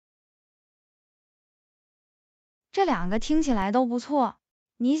这两个听起来都不错。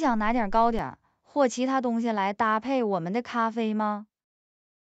你想拿点糕点或其他东西来搭配我们的咖啡吗？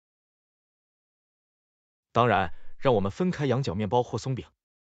当然，让我们分开羊角面包或松饼。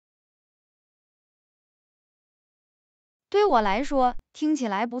对我来说，听起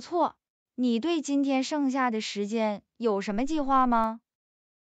来不错。你对今天剩下的时间有什么计划吗？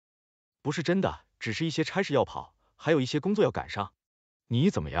不是真的，只是一些差事要跑，还有一些工作要赶上。你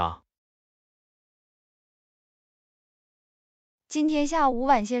怎么样？今天下午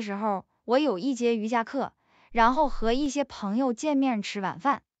晚些时候，我有一节瑜伽课，然后和一些朋友见面吃晚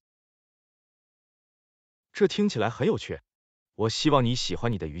饭。这听起来很有趣。我希望你喜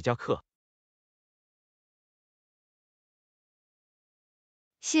欢你的瑜伽课。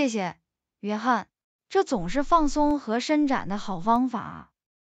谢谢，约翰。这总是放松和伸展的好方法。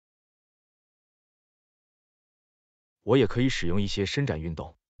我也可以使用一些伸展运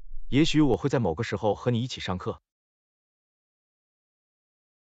动。也许我会在某个时候和你一起上课。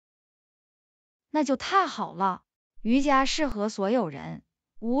那就太好了。瑜伽适合所有人，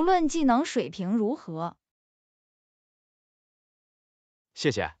无论技能水平如何。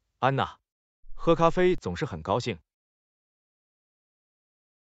谢谢，安娜。喝咖啡总是很高兴。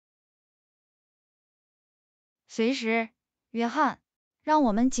随时，约翰。让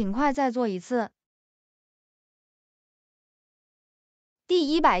我们尽快再做一次。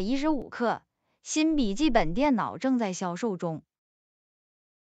第115课，新笔记本电脑正在销售中。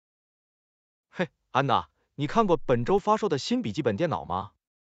嘿，安娜，你看过本周发售的新笔记本电脑吗？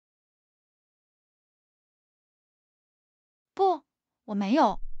不，我没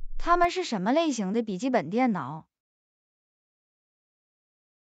有。它们是什么类型的笔记本电脑？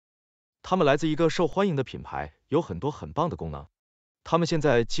它们来自一个受欢迎的品牌，有很多很棒的功能。它们现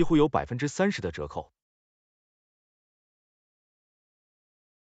在几乎有30%的折扣。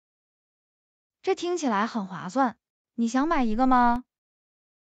这听起来很划算。你想买一个吗？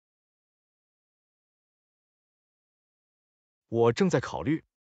我正在考虑。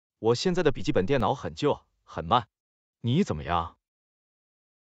我现在的笔记本电脑很旧，很慢。你怎么样？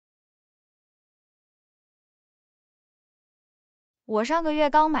我上个月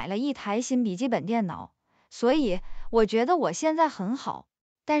刚买了一台新笔记本电脑，所以我觉得我现在很好。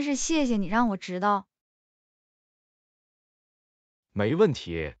但是谢谢你让我知道。没问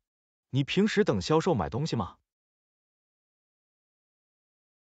题。你平时等销售买东西吗？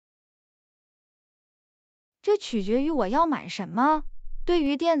这取决于我要买什么。对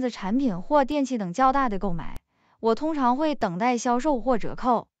于电子产品或电器等较大的购买，我通常会等待销售或折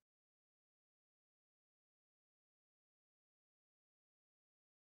扣。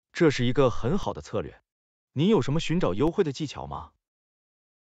这是一个很好的策略。你有什么寻找优惠的技巧吗？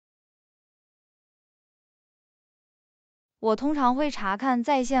我通常会查看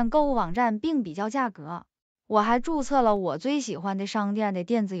在线购物网站并比较价格。我还注册了我最喜欢的商店的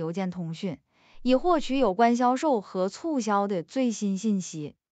电子邮件通讯，以获取有关销售和促销的最新信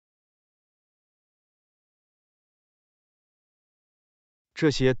息。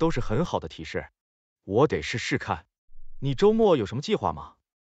这些都是很好的提示，我得试试看。你周末有什么计划吗？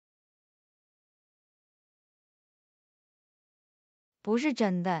不是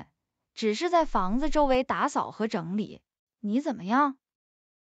真的，只是在房子周围打扫和整理。你怎么样？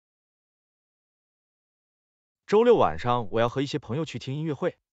周六晚上我要和一些朋友去听音乐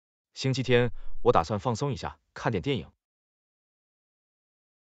会。星期天我打算放松一下，看点电影。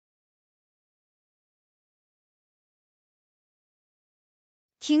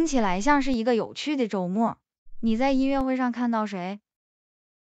听起来像是一个有趣的周末。你在音乐会上看到谁？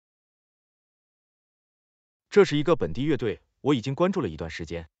这是一个本地乐队，我已经关注了一段时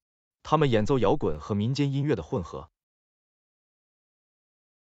间。他们演奏摇滚和民间音乐的混合。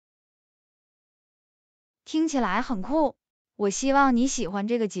听起来很酷。我希望你喜欢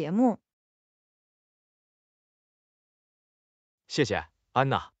这个节目。谢谢，安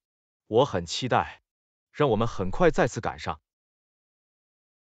娜。我很期待，让我们很快再次赶上。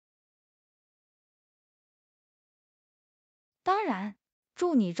当然，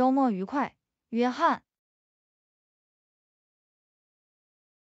祝你周末愉快，约翰。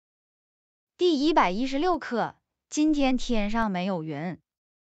第116课，今天天上没有云。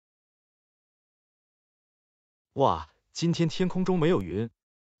哇，今天天空中没有云，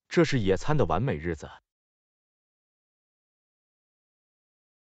这是野餐的完美日子。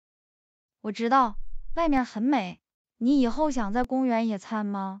我知道，外面很美。你以后想在公园野餐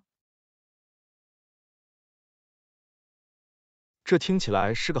吗？这听起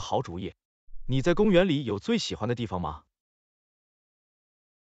来是个好主意。你在公园里有最喜欢的地方吗？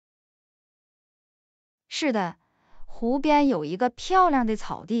是的，湖边有一个漂亮的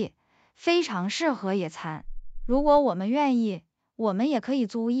草地，非常适合野餐。如果我们愿意，我们也可以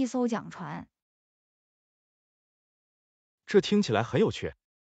租一艘桨船。这听起来很有趣。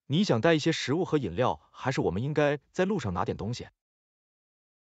你想带一些食物和饮料，还是我们应该在路上拿点东西？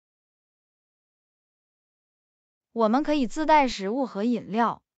我们可以自带食物和饮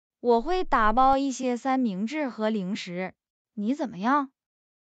料，我会打包一些三明治和零食。你怎么样？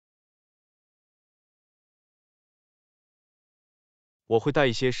我会带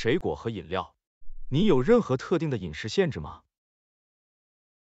一些水果和饮料。你有任何特定的饮食限制吗？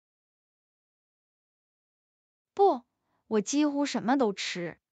不，我几乎什么都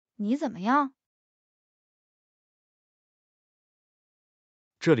吃。你怎么样？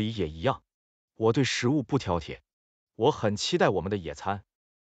这里也一样，我对食物不挑剔。我很期待我们的野餐。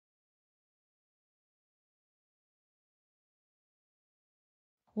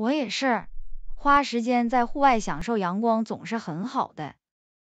我也是，花时间在户外享受阳光总是很好的。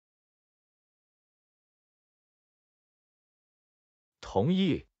同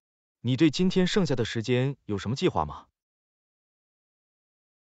意。你对今天剩下的时间有什么计划吗？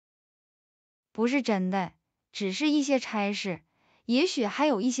不是真的，只是一些差事，也许还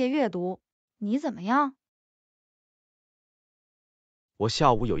有一些阅读。你怎么样？我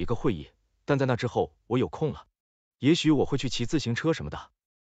下午有一个会议，但在那之后我有空了。也许我会去骑自行车什么的。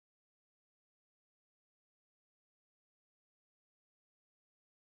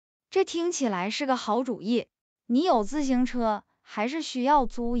这听起来是个好主意。你有自行车，还是需要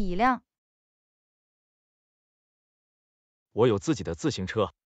租一辆？我有自己的自行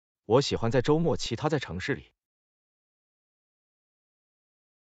车，我喜欢在周末骑它在城市里。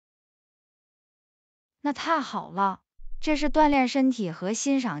那太好了，这是锻炼身体和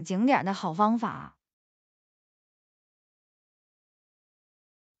欣赏景点的好方法。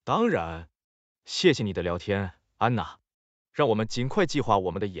当然，谢谢你的聊天，安娜。让我们尽快计划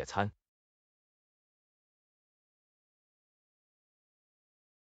我们的野餐。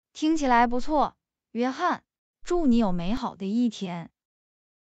听起来不错，约翰，祝你有美好的一天。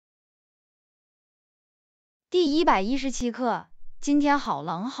第117课，今天好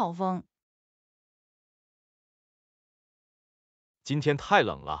冷好风。今天太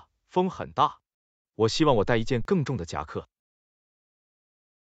冷了，风很大。我希望我带一件更重的夹克。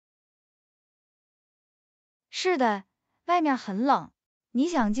是的，外面很冷。你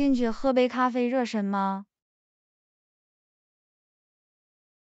想进去喝杯咖啡热身吗？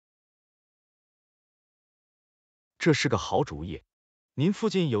这是个好主意。您附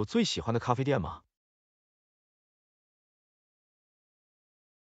近有最喜欢的咖啡店吗？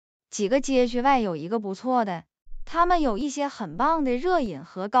几个街区外有一个不错的，他们有一些很棒的热饮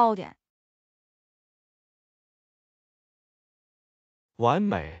和糕点。完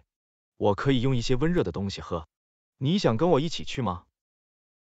美，我可以用一些温热的东西喝。你想跟我一起去吗？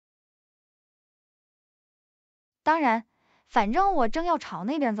当然，反正我正要朝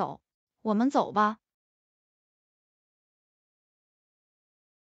那边走，我们走吧。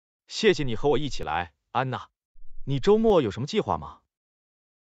谢谢你和我一起来，安娜。你周末有什么计划吗？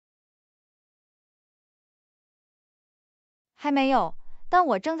还没有，但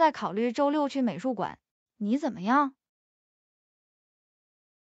我正在考虑周六去美术馆。你怎么样？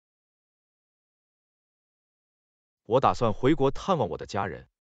我打算回国探望我的家人，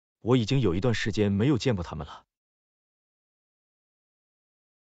我已经有一段时间没有见过他们了。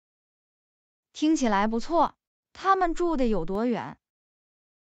听起来不错。他们住的有多远？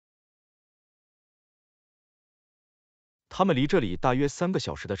他们离这里大约3个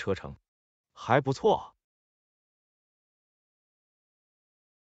小时的车程，还不错。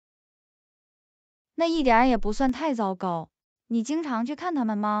那一点也不算太糟糕。你经常去看他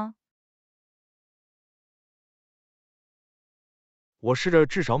们吗？我试着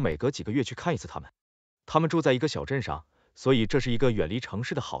至少每隔几个月去看一次他们。他们住在一个小镇上，所以这是一个远离城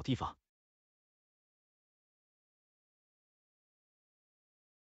市的好地方。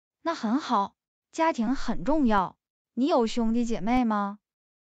那很好，家庭很重要。你有兄弟姐妹吗？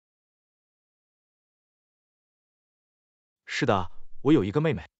是的，我有一个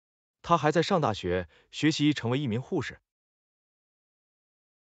妹妹，她还在上大学，学习成为一名护士。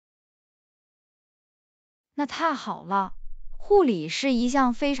那太好了，护理是一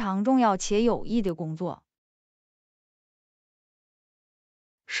项非常重要且有益的工作。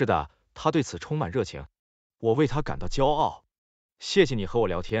是的，她对此充满热情，我为她感到骄傲。谢谢你和我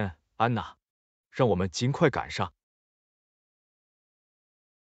聊天，安娜，让我们尽快赶上。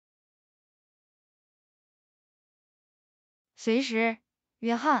随时，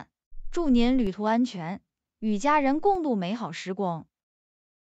约翰，祝您旅途安全，与家人共度美好时光。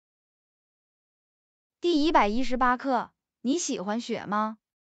第118课，你喜欢雪吗？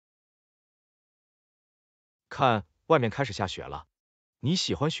看，外面开始下雪了。你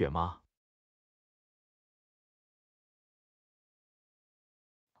喜欢雪吗？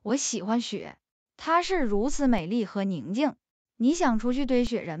我喜欢雪，它是如此美丽和宁静。你想出去堆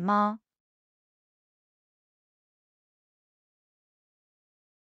雪人吗？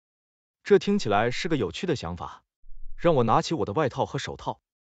这听起来是个有趣的想法。让我拿起我的外套和手套。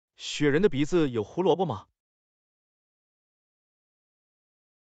雪人的鼻子有胡萝卜吗？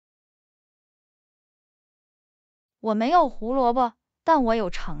我没有胡萝卜，但我有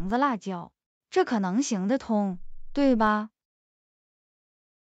橙子辣椒，这可能行得通，对吧？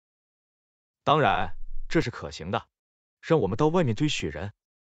当然，这是可行的。让我们到外面堆雪人。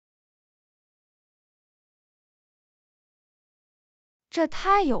这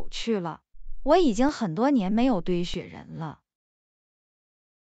太有趣了，我已经很多年没有堆雪人了。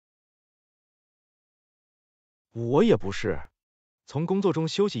我也不是。从工作中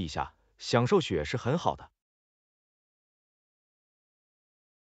休息一下，享受雪是很好的。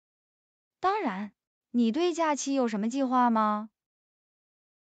当然，你对假期有什么计划吗？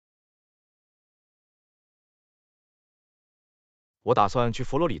我打算去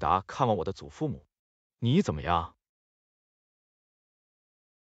佛罗里达看望我的祖父母。你怎么样？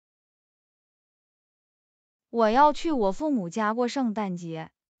我要去我父母家过圣诞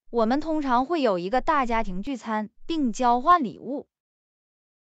节，我们通常会有一个大家庭聚餐，并交换礼物。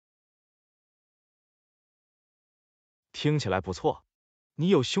听起来不错。你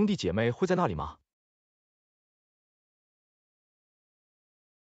有兄弟姐妹会在那里吗？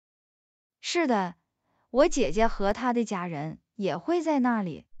是的，我姐姐和她的家人也会在那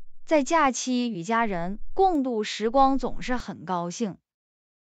里。在假期与家人共度时光总是很高兴。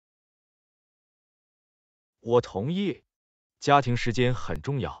我同意，家庭时间很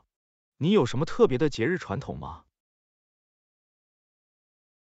重要。你有什么特别的节日传统吗？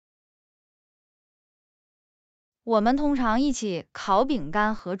我们通常一起烤饼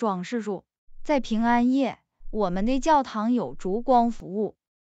干和装饰树。在平安夜，我们的教堂有烛光服务。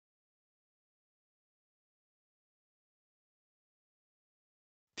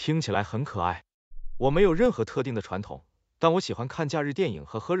听起来很可爱。我没有任何特定的传统，但我喜欢看假日电影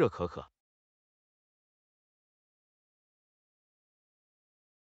和喝热可可。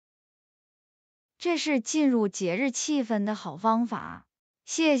这是进入节日气氛的好方法。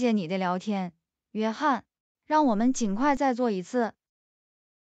谢谢你的聊天，约翰，让我们尽快再做一次。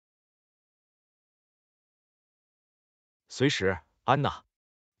随时，安娜。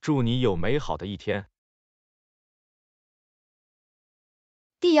祝你有美好的一天。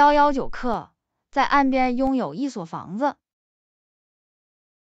第119课，在岸边拥有一所房子。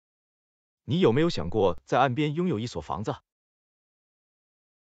你有没有想过在岸边拥有一所房子？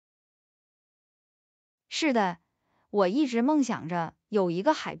是的，我一直梦想着有一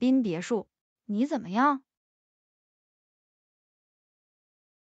个海滨别墅。你怎么样？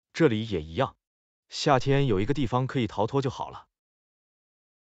这里也一样，夏天有一个地方可以逃脱就好了。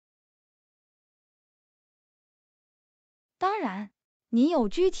当然，你有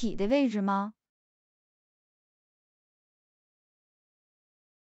具体的位置吗？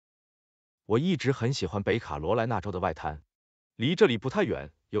我一直很喜欢北卡罗来纳州的外滩，离这里不太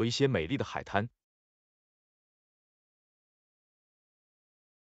远，有一些美丽的海滩。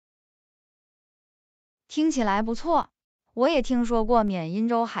听起来不错，我也听说过缅因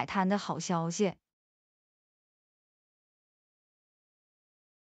州海滩的好消息。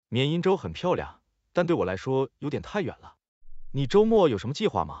缅因州很漂亮，但对我来说有点太远了。你周末有什么计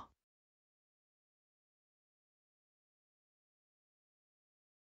划吗？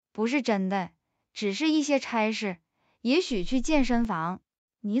不是真的，只是一些差事，也许去健身房。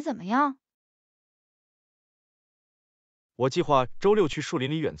你怎么样？我计划周六去树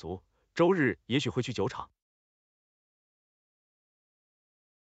林里远足，周日也许会去酒厂。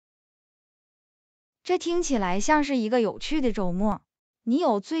这听起来像是一个有趣的周末。你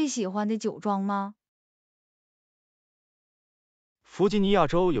有最喜欢的酒庄吗？弗吉尼亚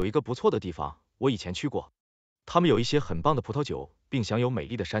州有一个不错的地方，我以前去过，他们有一些很棒的葡萄酒，并享有美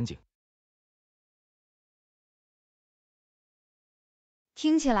丽的山景。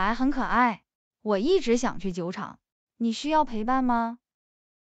听起来很可爱。我一直想去酒厂。你需要陪伴吗？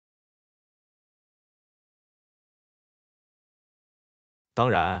当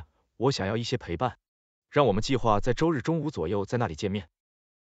然，我想要一些陪伴。让我们计划在周日中午左右在那里见面。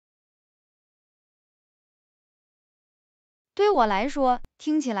对我来说，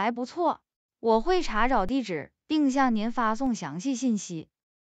听起来不错。我会查找地址，并向您发送详细信息。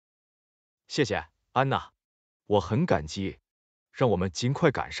谢谢，安娜，我很感激。让我们尽快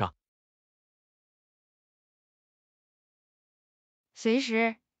赶上。随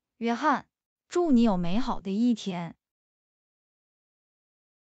时，约翰。祝你有美好的一天。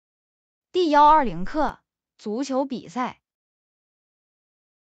第120课，足球比赛。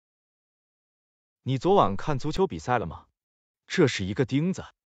你昨晚看足球比赛了吗？这是一个钉子。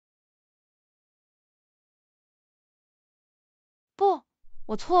不，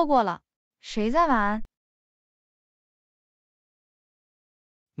我错过了。谁在玩？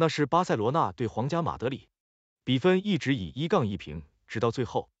那是巴塞罗那对皇家马德里，比分一直以1-1平，直到最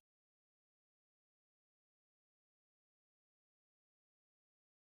后。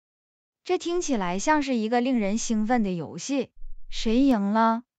这听起来像是一个令人兴奋的游戏。谁赢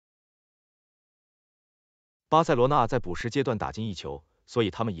了？巴塞罗那在补时阶段打进1球，所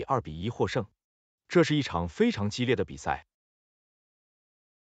以他们以2-1获胜。这是一场非常激烈的比赛。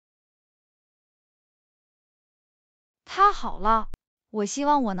太好了，我希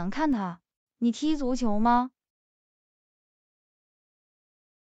望我能看他。你踢足球吗？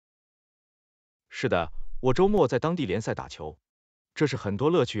是的，我周末在当地联赛打球，这是很多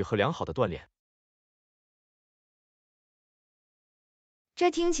乐趣和良好的锻炼。这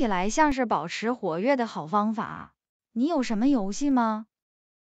听起来像是保持活跃的好方法。你有什么游戏吗？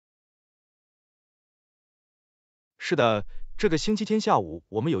是的，这个星期天下午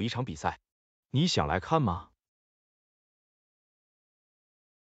我们有一场比赛，你想来看吗？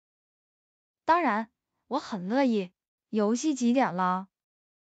当然，我很乐意。游戏几点了？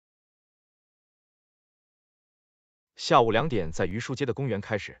下午2点在榆树街的公园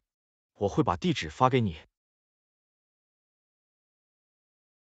开始，我会把地址发给你。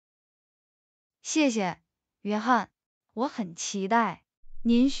谢谢，约翰，我很期待。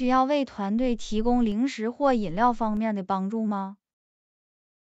您需要为团队提供零食或饮料方面的帮助吗？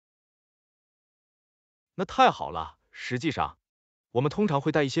那太好了，实际上，我们通常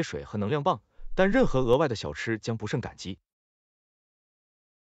会带一些水和能量棒，但任何额外的小吃将不胜感激。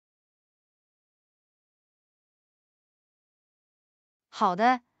好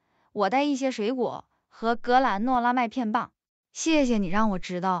的，我带一些水果和格兰诺拉麦片棒。谢谢你让我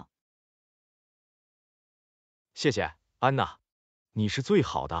知道。谢谢，安娜，你是最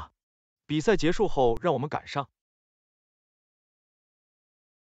好的。比赛结束后，让我们赶上。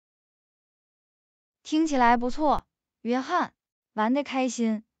听起来不错，约翰，玩得开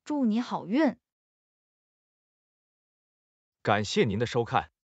心，祝你好运。感谢您的收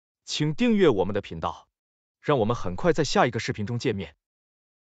看，请订阅我们的频道，让我们很快在下一个视频中见面。